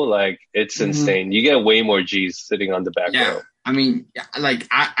feel, like it's insane. You get way more G's sitting on the back row. I mean, like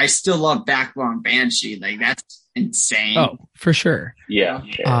I still love back row on Banshee. Like that's insane. Oh, for sure. Yeah.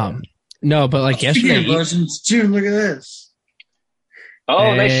 No, but like yesterday, versions, June, look at this.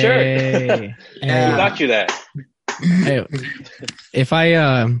 Oh, nice shirt. Who got you that? Hey, if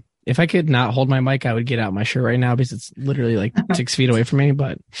I could not hold my mic, I would get out my shirt right now because it's literally like 6 feet away from me.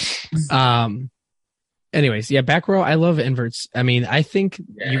 But, anyways, back row. I love inverts. I mean, I think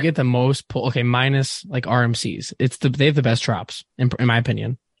you get the most pull. Okay, minus like RMCs. They have the best drops in my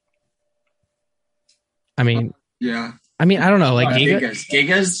opinion. I mean, I don't know, like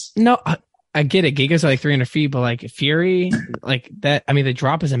Gigas. No, I get it. Gigas are like 300 feet, but like Fury, like that. I mean, the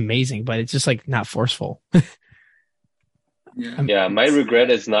drop is amazing, but it's just like not forceful. My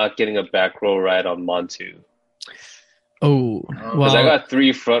regret is not getting a back row ride on Montu. Oh, because I got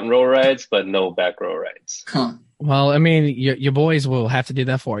 3 front row rides, but no back row rides. Huh. Well, I mean, your boys will have to do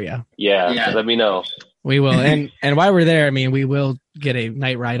that for you. Yeah. Let me know. We will, and while we're there, I mean, we will get a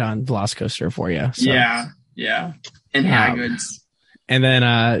night ride on Velocicoaster for you. So. Yeah, and Hagrid's. And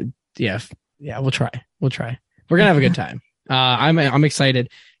then, we'll try. We're gonna have a good time. I'm excited.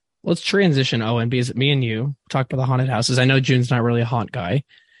 Let's transition, Owen, because me and you talk about the haunted houses. I know June's not really a haunt guy.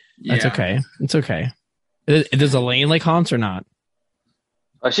 That's okay. It's okay. Does Elaine like haunts or not?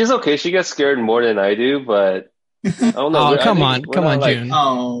 She's okay. She gets scared more than I do, but I don't know. Come on, June.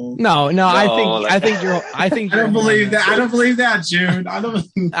 Oh no. I think you're. I don't believe that. I don't believe that, June.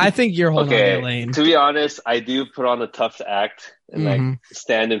 I think you're holding on to Elaine. To be honest, I do put on a tough act and like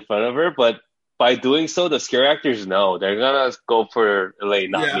stand in front of her, but by doing so, the scare actors know they're gonna go for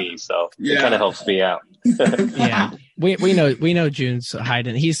Elaine, not me. So it kind of helps me out. we know June's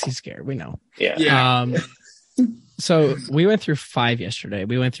hiding. He's scared. We know. So we went through 5 yesterday.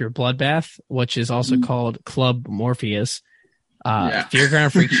 We went through Bloodbath, which is also called Club Morpheus,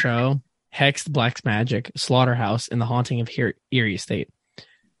 Fearground Freak Show, Hexed Black Magic, Slaughterhouse, and The Haunting of Erie Estate.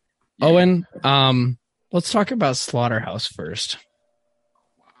 Owen, let's talk about Slaughterhouse first.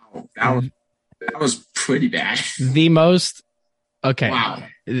 Wow, that was pretty bad. The most, Wow.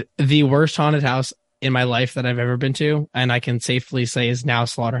 the worst haunted house in my life that I've ever been to, and I can safely say is now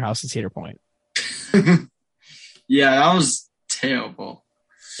Slaughterhouse at Cedar Point. Yeah, that was terrible.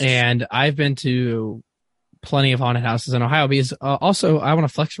 And I've been to plenty of haunted houses in Ohio because also I want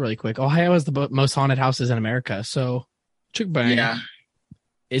to flex really quick. Ohio has the most haunted houses in America. So, bang. Yeah.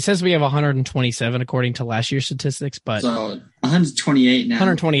 It says we have 127 according to last year's statistics, but So 128 now.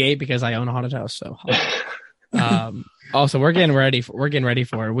 128 because I own a haunted house. So, also we're getting ready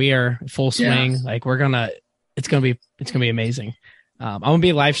for it. We are full swing. Yeah. Like it's gonna be amazing. I'm gonna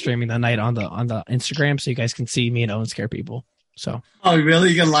be live streaming that night on the Instagram so you guys can see me and Owen scare people. So. Oh,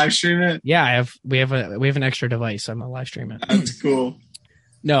 really? You can live stream it? Yeah, we have an extra device. I'm gonna live stream it. That's cool.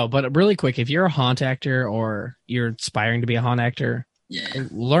 No, but really quick, if you're a haunt actor or you're aspiring to be a haunt actor,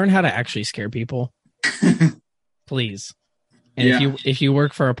 learn how to actually scare people, please. And if you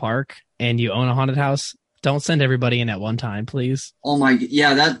work for a park and you own a haunted house, don't send everybody in at one time, please. Oh my,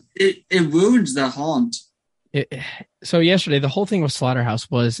 yeah, it ruins the haunt. So yesterday, the whole thing with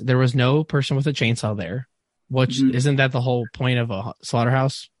Slaughterhouse was there was no person with a chainsaw there, which isn't that the whole point of a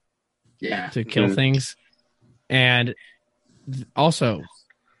slaughterhouse? Yeah, to kill things. And also,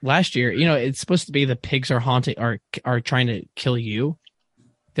 last year, it's supposed to be the pigs are haunting are trying to kill you.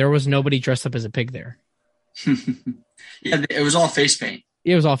 There was nobody dressed up as a pig there. Yeah, it was all face paint.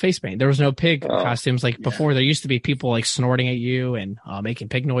 It was all face paint. There was no pig costumes like before. There used to be people like snorting at you and making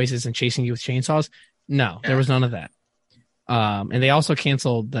pig noises and chasing you with chainsaws. No, there was none of that. And they also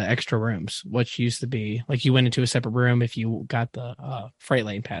canceled the extra rooms, which used to be like you went into a separate room if you got the freight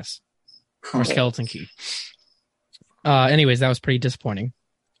lane pass or skeleton key. Anyways, that was pretty disappointing.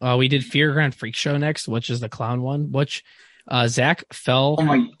 We did Fearground Freak Show next, which is the clown one, which Zach fell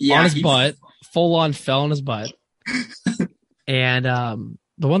on his butt, full on fell on his butt. And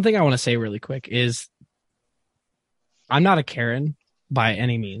the one thing I want to say really quick is I'm not a Karen by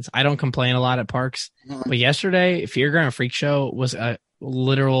any means. I don't complain a lot at parks. But yesterday, Fearground Freak Show was a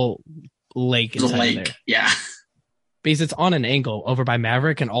literal lake inside there. Yeah. Because it's on an angle over by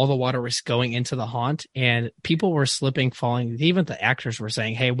Maverick and all the water was going into the haunt and people were slipping, falling. Even the actors were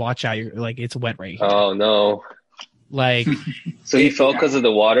saying, hey, watch out. You're like, it's wet right here. Oh, no. Like, so he fell because of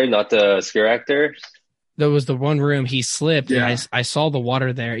the water, not the scare actor? There was the one room he slipped and I saw the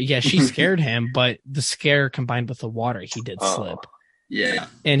water there. Yeah, she scared him, but the scare combined with the water, he did slip. Yeah.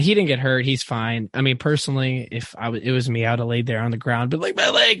 And he didn't get hurt. He's fine. I mean, personally, if it was me, I would have laid there on the ground, but like my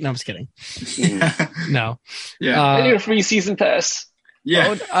leg. No, I'm just kidding. No. Yeah. I need a free season pass.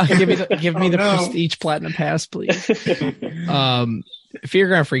 Yeah. Give me the Prestige Platinum Pass, please.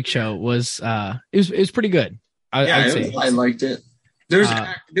 Fearground Freak Show was it was pretty good. I'd say. I liked it. There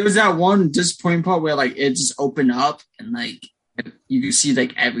was that one disappointing part where like it just opened up and like you could see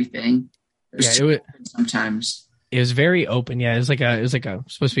like everything. It was sometimes. It was very open. Yeah, it was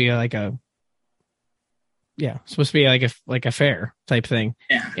supposed to be like a fair type thing.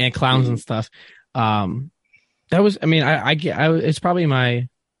 Yeah. And clowns and stuff. That was, I mean, it's probably my,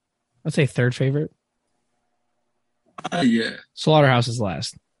 let's say third favorite. Yeah. Slaughterhouse is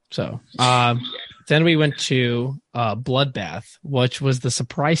last. So, then we went to Bloodbath, which was the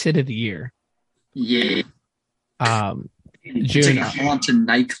surprise hit of the year. Yeah. June, it's like a haunted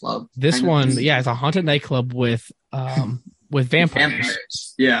nightclub. This one, it's a haunted nightclub with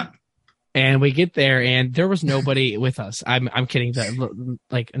vampires. Yeah. And we get there, and there was nobody with us. I'm kidding.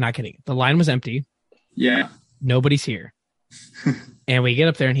 Not kidding. The line was empty. Yeah. Nobody's here. And we get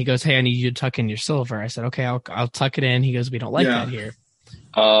up there, and he goes, "Hey, I need you to tuck in your silver." I said, "Okay, I'll tuck it in." He goes, "We don't like that here."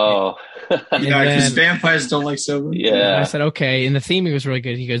 Oh. Because vampires don't like silver. Yeah. I said, "Okay." And the theming was really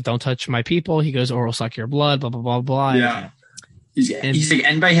good. He goes, "Don't touch my people." He goes, "Or we'll suck your blood." Blah blah blah blah. Yeah. He's like,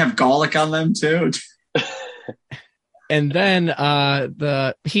 anybody have garlic on them too? And then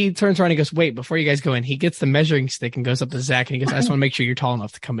he turns around and he goes, "Wait, before you guys go in," he gets the measuring stick and goes up to Zach and he goes, "I just want to make sure you're tall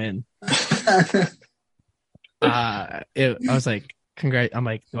enough to come in." I was like, "Congrats!" I'm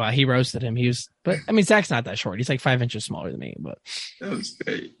like, "Wow, he roasted him." But I mean, Zach's not that short. He's like 5 inches smaller than me. But that was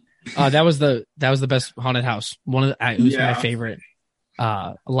great. That was the best haunted house. It was my favorite.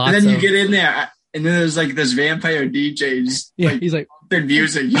 And then you get in there. And then there's like this vampire DJs. Yeah, he's like their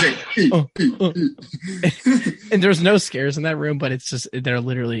music. He's like, and there's no scares in that room, but it's just they're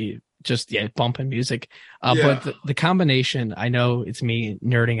literally just bumping music. But the combination, I know it's me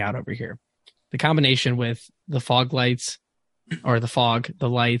nerding out over here. The combination with the fog lights, or the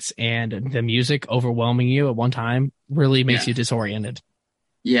lights, and the music overwhelming you at one time really makes you disoriented.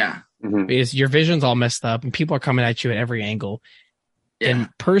 Yeah, because your vision's all messed up, and people are coming at you at every angle. And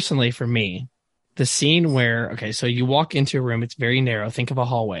personally, for me, the scene where, okay, so you walk into a room, it's very narrow. Think of a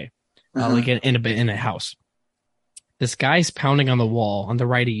hallway, like in a house. This guy's pounding on the wall on the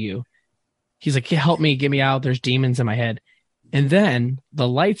right of you. He's like, help me, get me out. There's demons in my head. And then the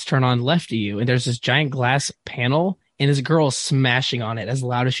lights turn on left of you, and there's this giant glass panel, and this girl is smashing on it as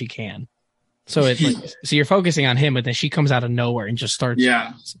loud as she can. So it's like, so you're focusing on him, but then she comes out of nowhere and just starts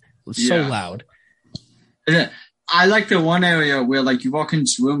so loud. I like the one area where like you walk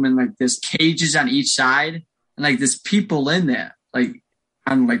into a room and like there's cages on each side, and like there's people in there, like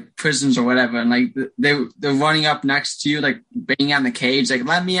on like prisons or whatever, and like they're running up next to you, like banging on the cage, like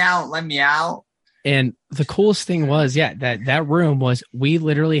let me out, let me out. And the coolest thing was, that room was, we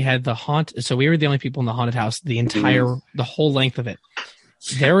literally had the so we were the only people in the haunted house the whole length of it.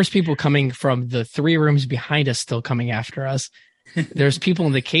 There was people coming from the 3 rooms behind us still coming after us. There's people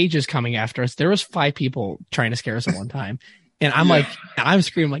in the cages coming after us. There was 5 people trying to scare us at one time. And I'm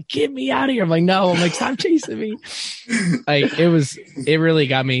screaming like, get me out of here. I'm like, no, I'm like, stop chasing me. Like it really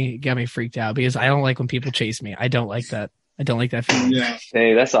got me freaked out, because I don't like when people chase me. I don't like that. I don't like that feeling. Yeah.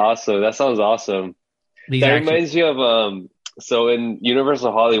 Hey, that's awesome. That sounds awesome. Reminds me of so in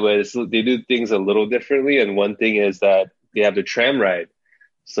Universal Hollywood, they do things a little differently, and one thing is that they have the tram ride.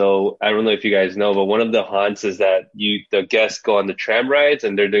 So I don't know if you guys know, but one of the haunts is that the guests go on the tram rides,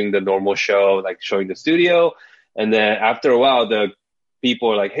 and they're doing the normal show, like showing the studio, and then after a while, the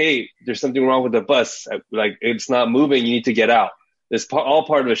people are like, "Hey, there's something wrong with the bus. Like it's not moving. You need to get out." It's all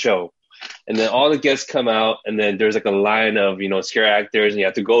part of the show. And then all the guests come out, and then there's like a line of, scare actors, and you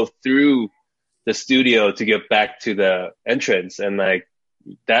have to go through the studio to get back to the entrance. And like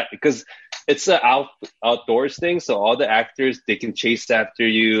that, because it's an outdoors thing. So all the actors, they can chase after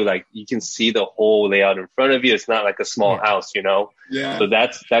you. Like you can see the whole layout in front of you. It's not like a small house, Yeah. So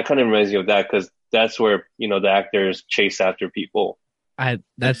that kind of reminds me of that, because that's where, the actors chase after people.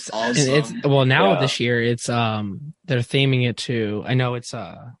 That's awesome. And it's this year it's they're theming it to, I know it's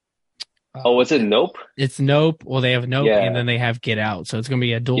was it Nope? It's Nope. Well, they have Nope, and then they have Get Out. So it's going to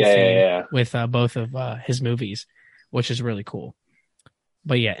be a dual theme with both of his movies, which is really cool.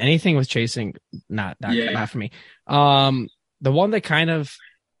 But yeah, anything with chasing, not for me. The one that kind of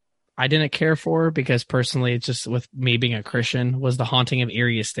I didn't care for, because personally, it's just with me being a Christian, was The Haunting of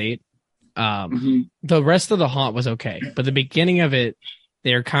Erie Estate. The rest of the haunt was okay, but the beginning of it,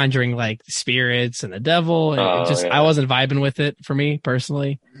 they're conjuring like spirits and the devil, and I wasn't vibing with it for me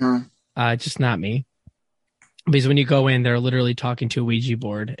personally. Just not me. Because when you go in, they're literally talking to a Ouija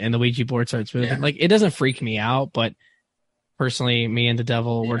board, and the Ouija board starts moving. Like, it doesn't freak me out, but personally, me and the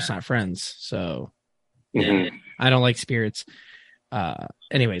devil, we're just not friends. So I don't like spirits.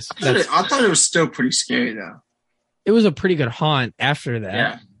 Anyways, I thought it was still pretty scary though. It was a pretty good haunt after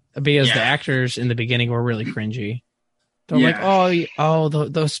that, because the actors in the beginning were really cringy. They're like,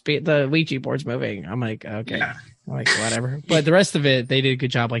 the Ouija board's moving. I'm like, okay. I'm like, whatever. But the rest of it, they did a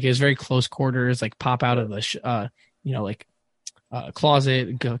good job. Like, it was very close quarters, like pop out of the,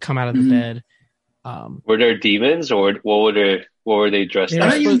 closet, come out of the bed. Were there demons, or what were they dressed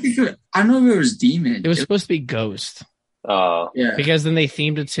as? I don't know if it was demon. It was supposed to be ghost. Because then they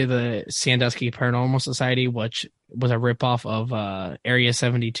themed it to the Sandusky Paranormal Society, which was a ripoff of Area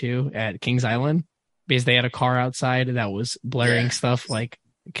 72 at Kings Island, because they had a car outside that was blaring stuff like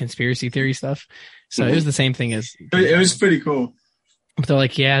conspiracy theory stuff. So it was the same thing as. It was pretty cool. But they're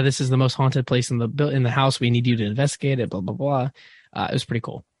like, yeah, this is the most haunted place in the house. We need you to investigate it. Blah blah blah. It was pretty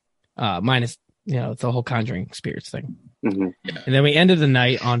cool. Minus the whole conjuring spirits thing. And then we ended the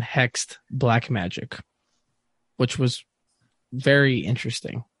night on hexed black magic, which was very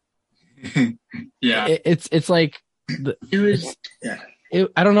interesting. It's like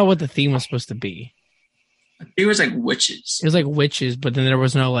I don't know what the theme was supposed to be. It was like witches. It was like witches, but then there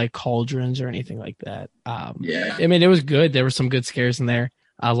was no like cauldrons or anything like that. I mean, it was good. There were some good scares in there.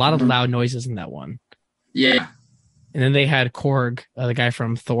 A lot of loud noises in that one. Yeah. And then they had Korg, the guy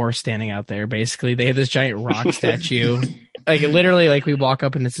from Thor, standing out there. Basically, they had this giant rock statue. Like, literally, like, we walk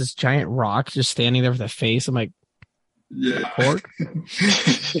up and it's this giant rock just standing there with a face. I'm like, Korg?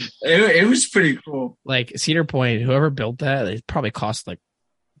 It was pretty cool. Like, Cedar Point, whoever built that, it probably cost like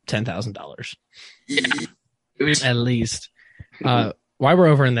 $10,000. Yeah. At least. While we're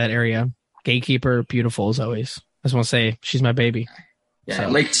over in that area, Gatekeeper, beautiful as always. I just want to say, she's my baby. Yeah, so,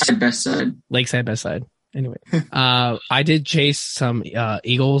 Lakeside best side. Lakeside best side. Anyway, I did chase some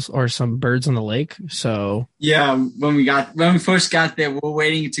eagles or some birds on the lake. So yeah, when we first got there, we were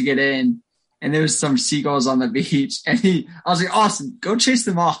waiting to get in, and there was some seagulls on the beach, and I was like, "Austin, go chase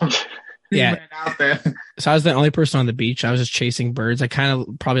them off." Yeah, ran out there. So I was the only person on the beach. I was just chasing birds. I kind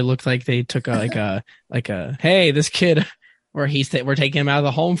of probably looked like they took a hey, this kid Where we're taking him out of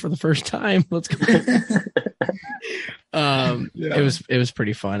the home for the first time. Let's go. It was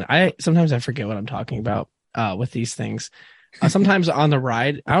pretty fun. Sometimes I forget what I'm talking about with these things. Sometimes on the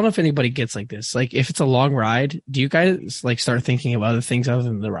ride, I don't know if anybody gets like this. Like if it's a long ride, do you guys like start thinking of other things other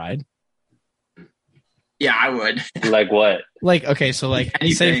than the ride? Yeah, I would. Like what? Like, okay, so like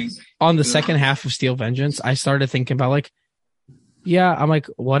say on the second half of Steel Vengeance, I started thinking about like, yeah, I'm like,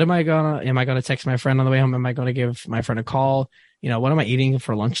 what am I gonna text my friend on the way home? Am I gonna give my friend a call? You know, what am I eating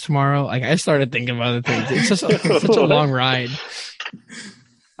for lunch tomorrow? Like I started thinking of other things. It's just such a long ride.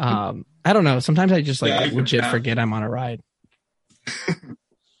 I don't know. Sometimes I just like legit forget I'm on a ride.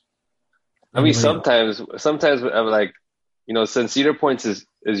 I mean, sometimes I'm like, you know, since Cedar Points is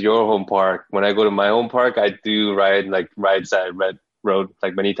your home park, when I go to my home park, I do rides that Red Road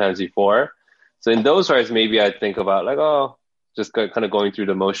like many times before. So in those rides, maybe I think about like, oh, just kind of going through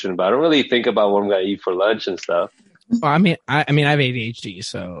the motion, but I don't really think about what I'm gonna eat for lunch and stuff. Well, I mean, I have ADHD,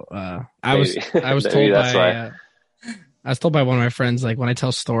 so I was told by one of my friends, like when I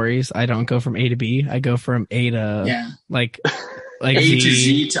tell stories, I don't go from A to B, I go from A to like A to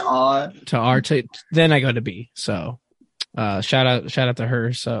Z to R to then I go to B. So shout out to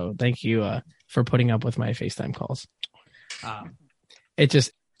her. So thank you for putting up with my FaceTime calls. It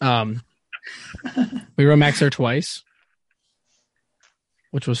just we rode Max Air twice,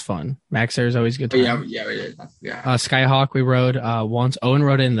 which was fun. Max Air is always good time. Yeah, we did. Yeah. Skyhawk we rode once. Owen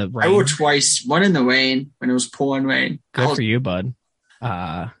rode it in the rain. I rode twice. One in the rain when it was pouring rain. Good for you, bud.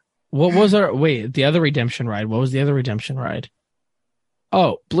 What was the other redemption ride? What was the other redemption ride?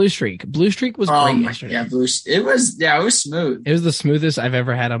 Oh, Blue Streak. Blue Streak was great yesterday. Yeah, it was smooth. It was the smoothest I've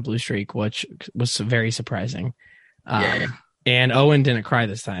ever had on Blue Streak, which was very surprising. And Owen didn't cry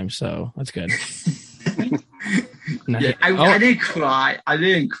this time, so that's good. I didn't cry. I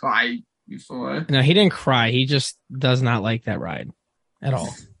didn't cry before. No, he didn't cry. He just does not like that ride at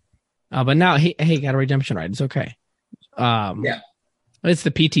all. But now he got a redemption ride. It's okay. It's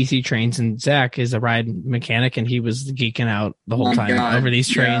the PTC trains, and Zach is a ride mechanic, and he was geeking out the whole time over these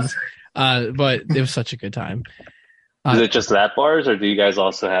trains. But it was such a good time. Is it just lap bars, or do you guys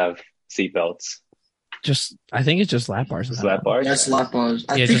also have seatbelts? I think it's just lap bars. Just lap bars? Yes, lap bars.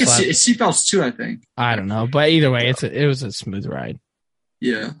 I think it's seatbelts too, I think. I don't know. But either way, it was a smooth ride.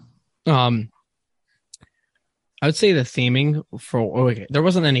 Yeah. I would say the theming there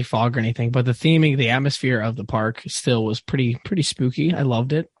wasn't any fog or anything, but the theming, the atmosphere of the park still was pretty spooky. I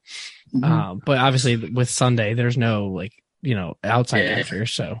loved it. Mm-hmm. But obviously with Sunday, there's no outside atmosphere,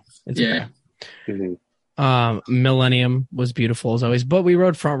 so it's okay. Mm-hmm. Millennium was beautiful as always, but we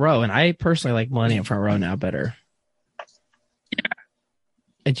rode front row, and I personally like Millennium front row now better.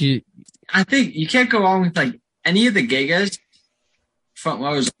 Yeah. I think you can't go wrong with like any of the Gigas. Front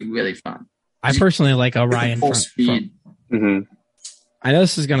row is really fun. I personally like Orion full speed. Mm-hmm. I know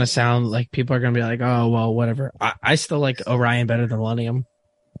this is gonna sound like people are gonna be like, oh well, whatever. I still like Orion better than Millennium.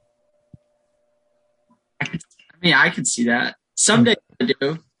 I could see that. Someday I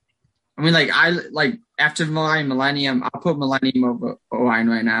do. I mean, after Millennium, I'll put Millennium over Orion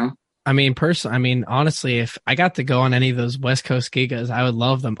right now. I mean, honestly, if I got to go on any of those West Coast Gigas, I would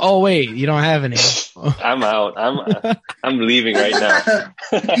love them. Oh wait, you don't have any. I'm out. I'm leaving right now.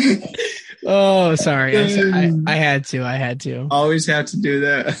 Oh, sorry. I had to. Always have to do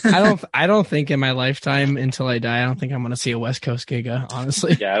that. I don't think in my lifetime until I die, I don't think I'm going to see a West Coast Giga,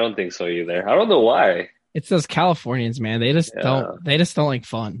 honestly. Yeah, I don't think so either. I don't know why. It's those Californians, man. They just don't like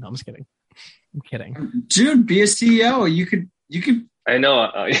fun. I'm just kidding. I'm kidding. Dude, be a CEO. You could. I know.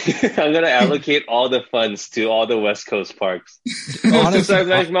 I'm going to allocate all the funds to all the West Coast parks. Honestly, Six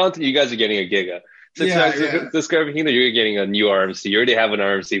Flags Mountain, you guys are getting a Giga. Six Flags Discovery Kingdom, you're getting a new RMC. You already have an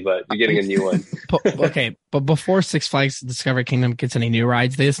RMC, but you're getting a new one. Okay, but before Six Flags Discovery Kingdom gets any new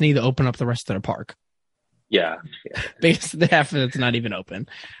rides, they just need to open up the rest of their park. Yeah. Because half of it's not even open.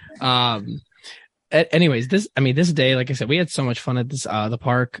 Anyways, this day, like I said, we had so much fun at this the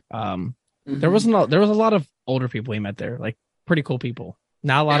park. There was a lot of older people we met there, like pretty cool people.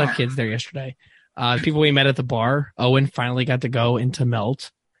 Not a lot of kids there yesterday. People we met at the bar. Owen finally got to go into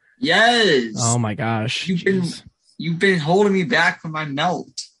Melt. Yes. Oh my gosh. You've been holding me back from my Melt.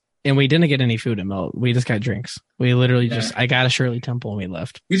 And we didn't get any food at Melt. We just got drinks. We literally I got a Shirley Temple and we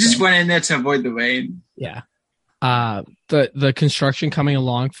left. We just went in there to avoid the rain. Yeah. The construction coming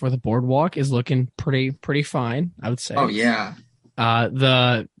along for the boardwalk is looking pretty fine, I would say. Oh yeah.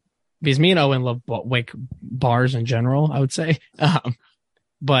 Because me and Owen love bars in general, I would say.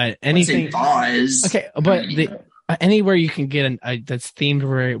 But anything bars. Okay, but anywhere you can get that's themed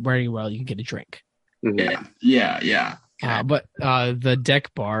very, very well, you can get a drink. Yeah. But the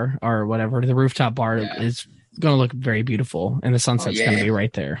deck bar or whatever, the rooftop bar is going to look very beautiful, and the sunset's going to be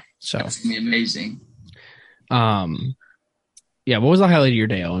right there. So that's going to be amazing. Yeah. What was the highlight of your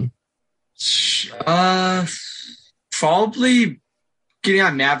day, Owen? Probably getting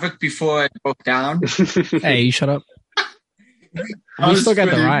on Maverick before it broke down. Hey, you shut up. We still got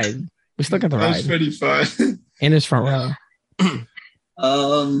the ride. We still got the ride. That was pretty fun. In his front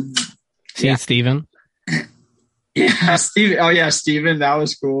row. See Steven? Yeah, Steven. Oh, yeah, Steven. That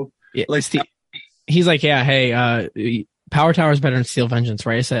was cool. Yeah, like he's like, yeah, hey, Power Tower is better than Steel Vengeance,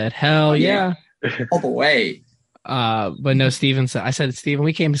 right? I said, hell yeah. All the way. But no, Steven said, I said, Steven,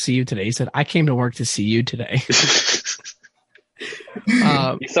 we came to see you today. He said, I came to work to see you today.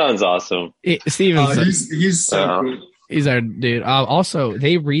 He sounds awesome. Steven, he's so cool. He's our dude. Also,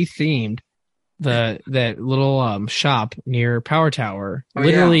 they rethemed that little shop near Power Tower,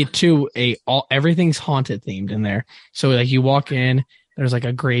 literally to everything's haunted themed in there. So like you walk in, there's like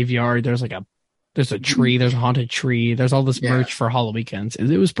a graveyard, there's a tree, there's a haunted tree, there's all this merch for Halloweekends.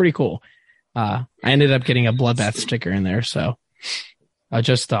 It was pretty cool. I ended up getting a bloodbath sticker in there, so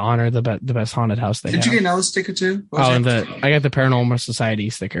just to honor the best haunted house they have. Did you get another sticker too? I got the Paranormal Society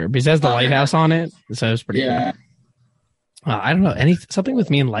sticker because it has the lighthouse on it, so it was pretty cool. I don't know, something with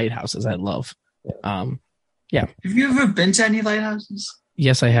me in lighthouses I love. Yeah. Have you ever been to any lighthouses?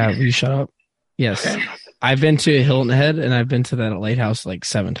 Yes, I have. You shut up. Yes. I've been to Hilton Head and I've been to that lighthouse like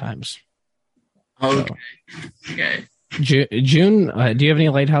 7 times. Okay. So, okay. June, do you have any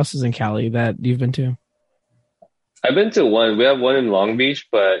lighthouses in Cali that you've been to? I've been to one. We have one in Long Beach,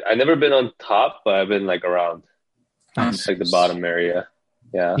 but I've never been on top, but I've been like around. Nice. Like the bottom area.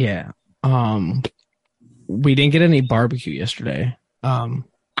 Yeah. Yeah. We didn't get any barbecue yesterday. I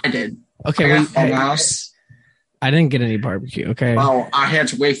did. Okay. I didn't get any barbecue. Okay. Well, I had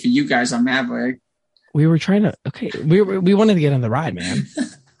to wait for you guys on Maverick. We were trying to. Okay. We wanted to get on the ride, man.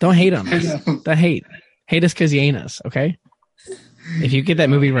 Don't hate on us. Don't hate. Hate us because you ain't us. Okay. If you get that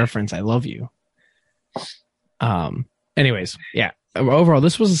movie reference, I love you. Anyways, yeah. Overall,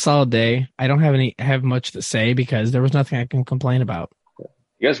 this was a solid day. I don't have much to say because there was nothing I can complain about.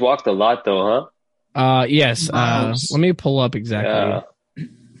 You guys walked a lot, though, huh? Yes. Let me pull up exactly. I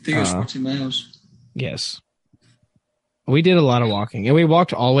think it was 14 miles. Yes. We did a lot of walking, and we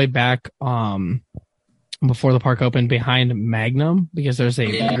walked all the way back before the park opened behind Magnum because there's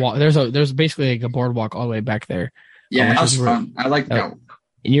there's basically like a boardwalk all the way back there. Yeah, that was fun. I like that.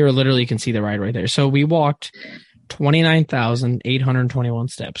 You literally can see the ride right there. So we walked 29,821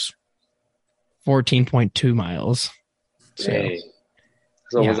 steps, 14.2 miles. So, it's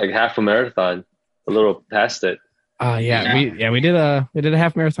almost like half a marathon, a little past it. We did a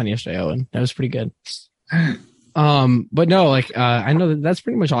half marathon yesterday, Owen. That was pretty good. But no, like I know that's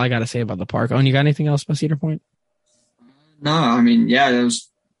pretty much all I got to say about the park. Owen, you got anything else about Cedar Point? No, I mean, it was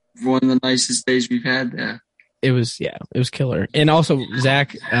one of the nicest days we've had there. It was killer. And also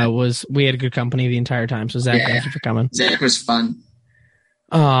Zach we had good company the entire time. So Zach, thank you for coming. Zach was fun.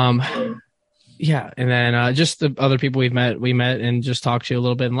 Yeah, and then just the other people we met and just talked to a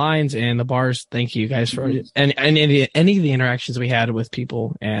little bit in lines and the bars. Thank you guys for and any of the interactions we had with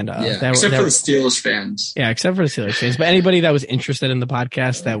people and except for the Steelers fans. Yeah, except for the Steelers fans. But anybody that was interested in the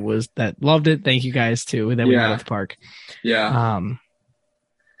podcast that loved it, thank you guys too. That we met at the park. Yeah.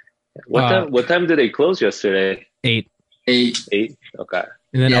 What time did they close yesterday? 8. 8. Okay.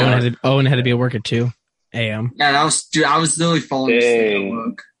 And then Owen had to be at work at 2 a.m. Yeah, I was literally falling asleep at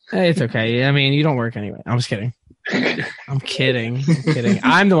work. Hey, it's okay. I mean, you don't work anyway. I'm just kidding. I'm kidding.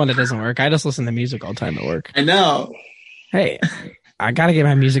 I'm the one that doesn't work. I just listen to music all the time at work. I know. Hey, I got to get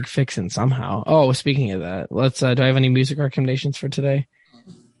my music fixing somehow. Oh, speaking of that, do I have any music recommendations for today?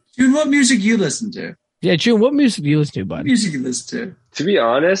 June, what music you listen to? Yeah, June, what music do you listen to, bud? What music you listen to? To be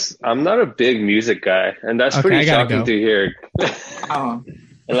honest, I'm not a big music guy, and that's pretty shocking to hear. Wow.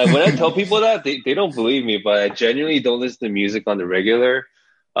 And like when I tell people that, they don't believe me, but I genuinely don't listen to music on the regular.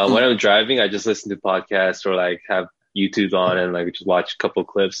 When I'm driving, I just listen to podcasts or like have YouTube on and like just watch a couple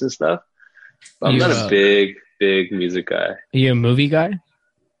clips and stuff. But I'm not a big music guy. Are you a movie guy?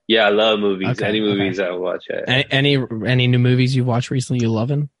 Yeah, I love movies. Okay, any movies I watch. Any new movies you watched recently you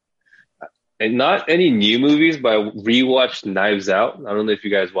loving? And not any new movies, but I rewatched Knives Out. I don't know if you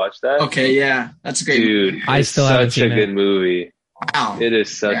guys watched that. Okay, yeah, that's a great movie. Dude, I still haven't seen it. Such a good movie. Wow, it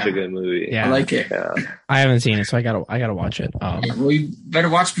is such a good movie. Yeah, I like it. Yeah. I haven't seen it, so I gotta watch it. Well, you better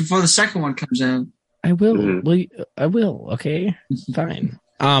watch before the second one comes out. I will. Mm-hmm. I will. Okay, fine.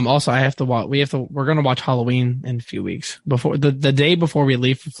 Also, I have to watch. We're gonna watch Halloween in a few weeks. Before the day before we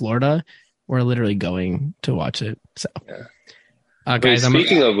leave for Florida, we're literally going to watch it. So, guys,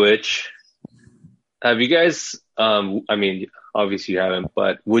 speaking of which, have you guys I mean, obviously you haven't,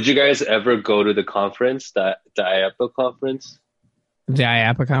 but would you guys ever go to the conference, the IAPA conference? The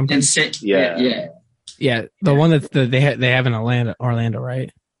IAPA conference? Yeah. Yeah, the one that's they have in Orlando,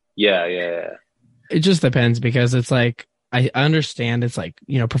 right? Yeah. It just depends because it's like I understand it's like,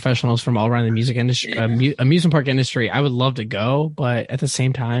 you know, professionals from all around the music industry, amusement park industry. I would love to go, but at the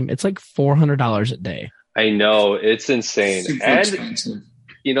same time, it's like $400 a day. I know, it's insane. Super And expensive.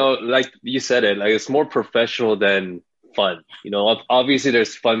 you know, like you said it, like it's more professional than fun. You know, obviously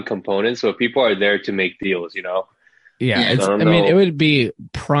there's fun components, but people are there to make deals, you know? Yeah, So I mean, it would be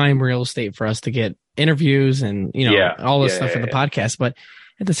prime real estate for us to get interviews and, you know, all this stuff for the podcast. But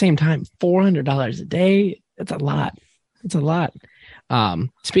at the same time, $400 a day, it's a lot. It's a lot.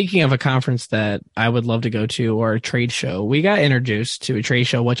 Speaking of a conference that I would love to go to or a trade show, we got introduced to a trade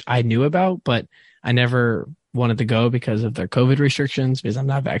show, which I knew about, but I never wanted to go because of their COVID restrictions because I'm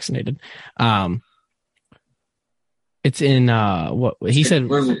not vaccinated. It's in what he said,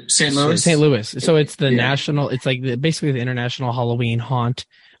 St. Louis. St. Louis. So it's the national. It's like basically the International Halloween Haunt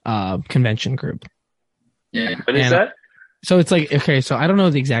convention group. Yeah. What is that? So it's like, okay, so I don't know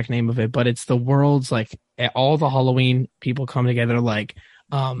the exact name of it, but it's the world's like all the Halloween people come together, like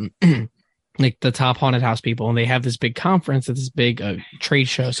like the top haunted house people, and they have this big conference. It's this big trade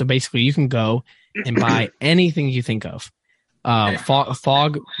show. So basically, you can go and buy anything you think of.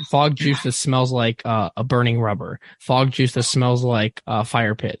 Fog juice that smells like a burning rubber, fog juice that smells like a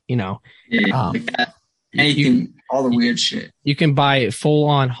fire pit, you know. Anything, all the weird shit. You can buy full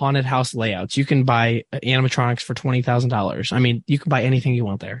on haunted house layouts. You can buy animatronics for $20,000. I mean, you can buy anything you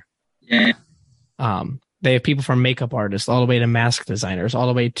want there. Yeah. They have people from makeup artists all the way to mask designers, all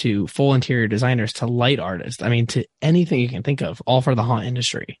the way to full interior designers to light artists. I mean, to anything you can think of, all for the haunt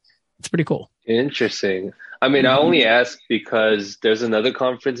industry. It's pretty cool. Interesting. I mean, I only asked because there's another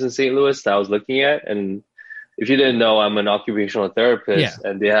conference in St. Louis that I was looking at. And if you didn't know, I'm an occupational therapist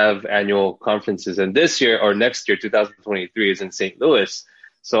and they have annual conferences. And this year or next year, 2023 is in St. Louis.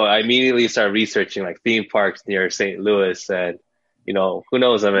 So I immediately started researching like theme parks near St. Louis and, you know, who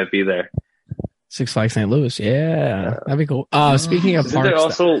knows, I might be there. Six Flags St. Louis. Yeah, that'd be cool. Speaking of Isn't parks. There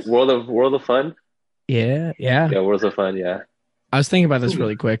also World of Fun? Yeah. Yeah, World of Fun, yeah. I was thinking about this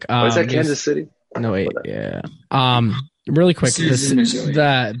really quick. Is that Kansas City? No, wait. Yeah. Really quick.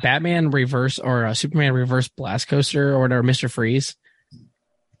 The Batman reverse or Superman reverse blast coaster or whatever, Mr. Freeze.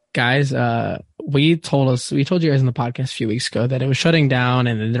 Guys, we told you guys in the podcast a few weeks ago that it was shutting down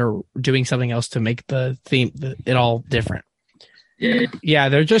and then they're doing something else to make the theme, it all different. Yeah,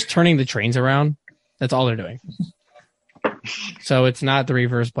 they're just turning the trains around. That's all they're doing. So it's not the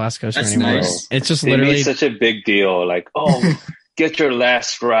reverse blast coaster anymore. Nice. It's just they literally made such a big deal. Like, oh, get your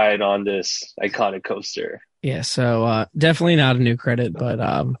last ride on this iconic coaster. Yeah, so definitely not a new credit,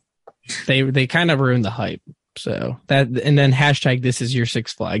 but they kind of ruined the hype. So that, and then hashtag this is your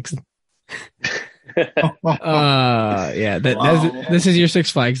Six Flags. This is your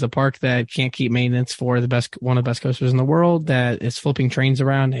Six Flags, the park that can't keep maintenance for one of the best coasters in the world that is flipping trains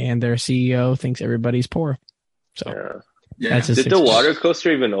around, and their CEO thinks everybody's poor. So that's Did the water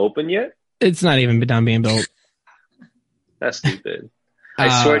coaster even open yet? It's not even done being built. That's stupid.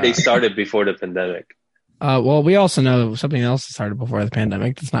 I swear they started before the pandemic. Well, we also know something else that started before the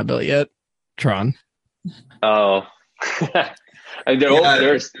pandemic that's not built yet. Tron. Oh. I mean,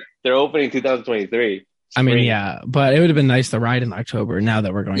 they're opening 2023. I mean, but it would have been nice to ride in October now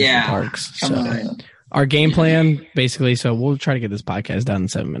that we're going to the parks. So our game plan, basically, so we'll try to get this podcast done in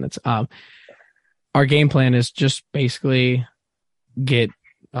 7 minutes. Our game plan is just basically get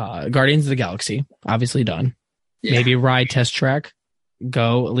Guardians of the Galaxy, obviously done. Yeah. Maybe ride Test Track,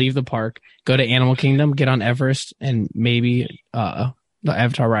 leave the park, go to Animal Kingdom, get on Everest, and maybe the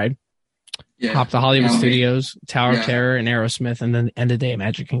Avatar ride. Yeah. Hop to Hollywood Studios, Tower of Terror, and Aerosmith, and then end the day at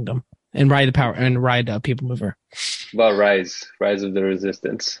Magic Kingdom and ride People Mover. About Rise of the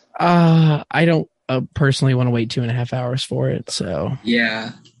Resistance. I don't personally want to wait 2.5 hours for it. So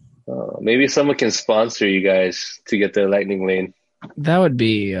maybe someone can sponsor you guys to get the Lightning Lane. That would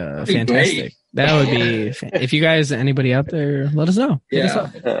be fantastic. That would be if you guys, anybody out there, let us know. Hit us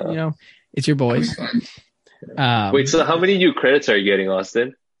up. You know, it's your boys. Wait, so how many new credits are you getting,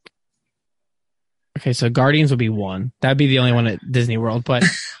 Austin? Okay, so Guardians would be 1. That'd be the only one at Disney World. But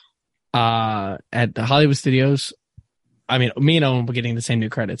at the Hollywood Studios, I mean, me and Owen were getting the same new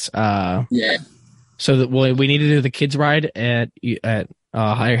credits. So we need to do the kids ride at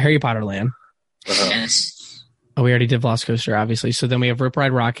Harry Potter Land. Yes. We already did Velocicoaster, obviously. So then we have Rip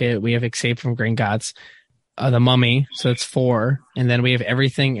Ride Rocket. We have Escape from Gringotts. The Mummy. So that's 4. And then we have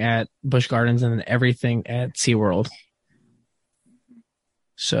everything at Busch Gardens and then everything at SeaWorld.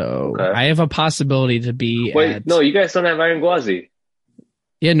 So Okay. I have a possibility to be Wait, no, you guys don't have Iron Gwazi.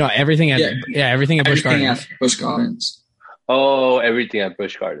 Yeah, no, everything at everything at Busch Everything Gardens. at Busch Gardens. Oh, everything at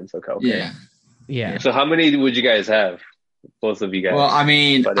Busch Gardens. Okay. Yeah. Yeah. So how many would you guys have? Both of you guys. Well, I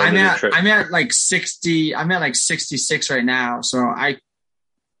mean, by the end of the trip? I'm at like 60. I'm at like 66 right now. So I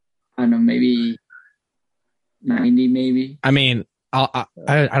don't know, maybe 90, maybe. I mean, I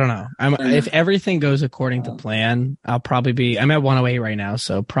don't know. If everything goes according to plan, I'll probably be. I'm at 108 right now,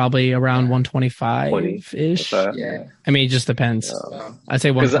 so probably around 125 ish. Okay. Yeah. I mean, it just depends. I'd say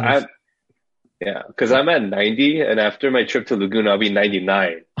 125. Because I'm at 90, and after my trip to Laguna, I'll be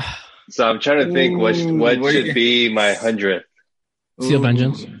 99. So I'm trying to think what should be my 100th. Steel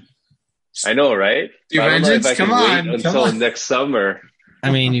Vengeance. I know, right? Steel I don't know if Vengeance? I can Come wait on, until next summer.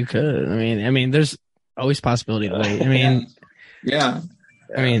 I mean, you could. I mean, there's always possibility to wait. I mean, Yeah.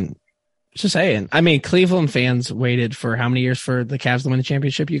 I mean, just saying. I mean, Cleveland fans waited for how many years for the Cavs to win the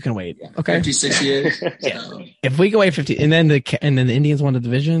championship? You can wait. Okay, 56 years. Yeah. So. If we can wait 50, and then the Indians won the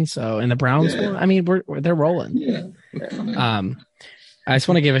division, so and the Browns won. I mean, they're rolling. Yeah. I just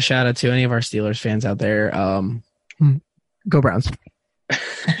want to give a shout out to any of our Steelers fans out there. Go Browns.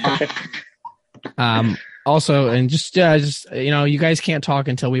 Also, and just you guys can't talk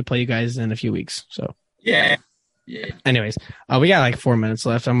until we play you guys in a few weeks. So Yeah. anyways, we got like 4 minutes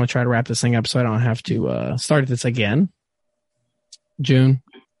left. I'm gonna try to wrap this thing up so I don't have to start this again. June,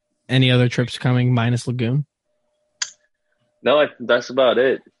 any other trips coming minus Lagoon? No, that's about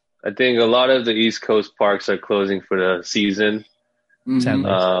it. I think a lot of the East Coast parks are closing for the season. Sadly.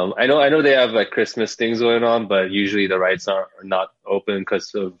 I know they have like Christmas things going on, but usually the rides are not open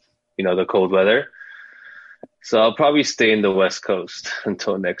because of the cold weather. So I'll probably stay in the West Coast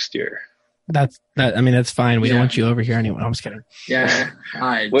until next year. That's fine. We don't want you over here anyway. I'm just kidding. Yeah.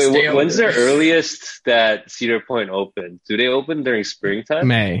 Wait, when's the earliest that Cedar Point opens? Do they open during springtime?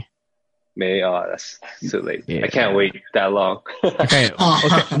 May. Oh, that's too late. Yeah. I can't wait that long. Okay.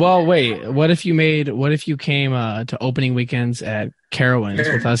 Well, wait. What if you came to opening weekends at Carowinds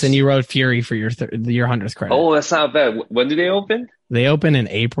with us and you rode Fury for your 100th credit? Oh, that's not bad. When do they open? They open in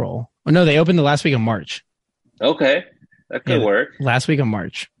April. Oh, no, they opened the last week of March. Okay. That could work. Last week of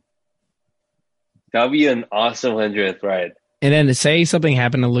March. That'll be an awesome 100th ride. And then say something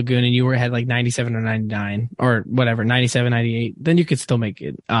happened to Lagoon and you had like 97 or 99 or whatever, 97, 98, then you could still make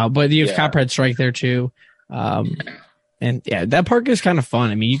it. But you have Copperhead Strike there too. And yeah, that park is kind of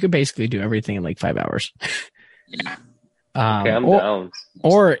fun. I mean, you could basically do everything in like 5 hours. Yeah. Okay, I'm down.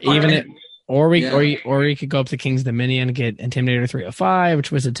 Or we could go up to King's Dominion and get Intimidator 305,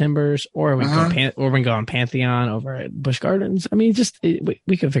 which was the Timbers, or we can go on Pantheon over at Busch Gardens. I mean,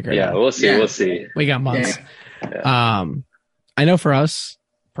 we could figure it out. Yeah, we'll see. We'll see. We got months. Yeah. I know for us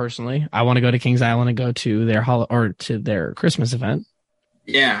personally, I want to go to Kings Island and go to their Christmas event.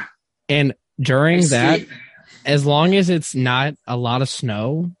 Yeah. And during that, as long as it's not a lot of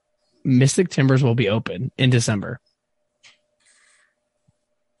snow, Mystic Timbers will be open in December.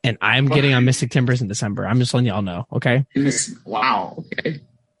 And I'm getting on Mystic Timbers in December. I'm just letting y'all know, okay? Wow. Okay.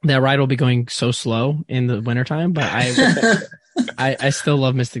 That ride will be going so slow in the wintertime, but I still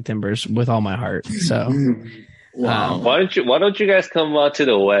love Mystic Timbers with all my heart. So wow. Why don't you guys come out to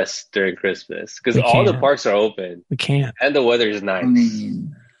the West during Christmas? Because all the parks are open. We can't. And the weather is nice. I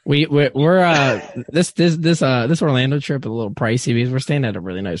mean, we're this Orlando trip is a little pricey because we're staying at a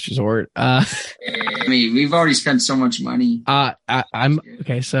really nice resort. I mean, we've already spent so much money. I'm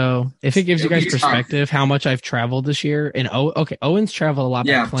okay. So if it gives you guys perspective, how much I've traveled this year, and Owen's traveled a lot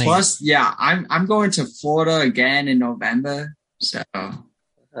by plane. Plus, I'm going to Florida again in November. So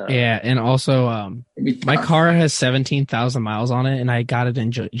yeah, and also my car has 17,000 miles on it, and I got it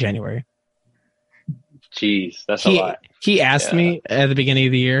in January. Jeez, that's a lot. He asked me at the beginning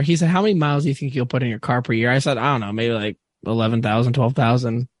of the year, he said, how many miles do you think you'll put in your car per year? I said, I don't know, maybe like 11,000,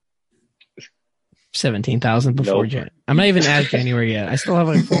 12,000, 17,000 before January. I'm not even at January yet. I still have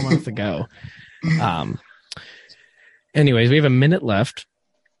like 4 months to go. Anyways, we have a minute left.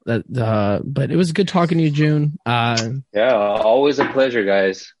 But it was good talking to you, June. Yeah, always a pleasure,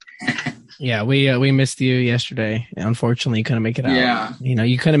 guys. Yeah, we missed you yesterday. Unfortunately, you couldn't make it out. Yeah.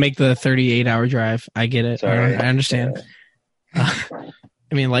 You couldn't make the 38-hour drive. I get it. Sorry. I understand. I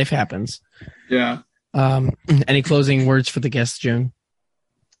mean, life happens. Yeah. Any closing words for the guests, June?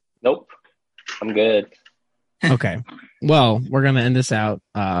 Nope. I'm good. Okay. Well, we're going to end this out.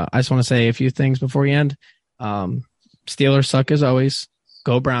 I just want to say a few things before we end. Steelers suck as always.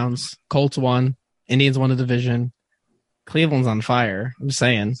 Go Browns. Colts won. Indians won the division. Cleveland's on fire. I'm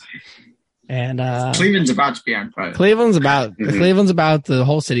saying. And Cleveland's about to be on fire. Cleveland's about the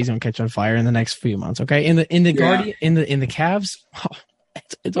whole city's gonna catch on fire in the next few months. Okay, in the Cavs,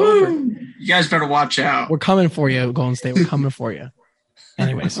 It's over. You guys better watch out. We're coming for you, Golden State. We're coming for you.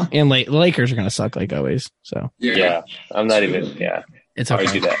 Anyways, and the Lakers are going to suck like always. So Yeah, I'm not even. Yeah, it's I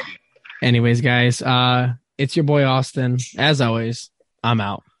okay. do that. Anyways, guys, it's your boy Austin. As always, I'm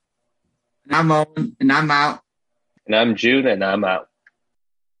out. And I'm Owen, and I'm out. And I'm June, and I'm out.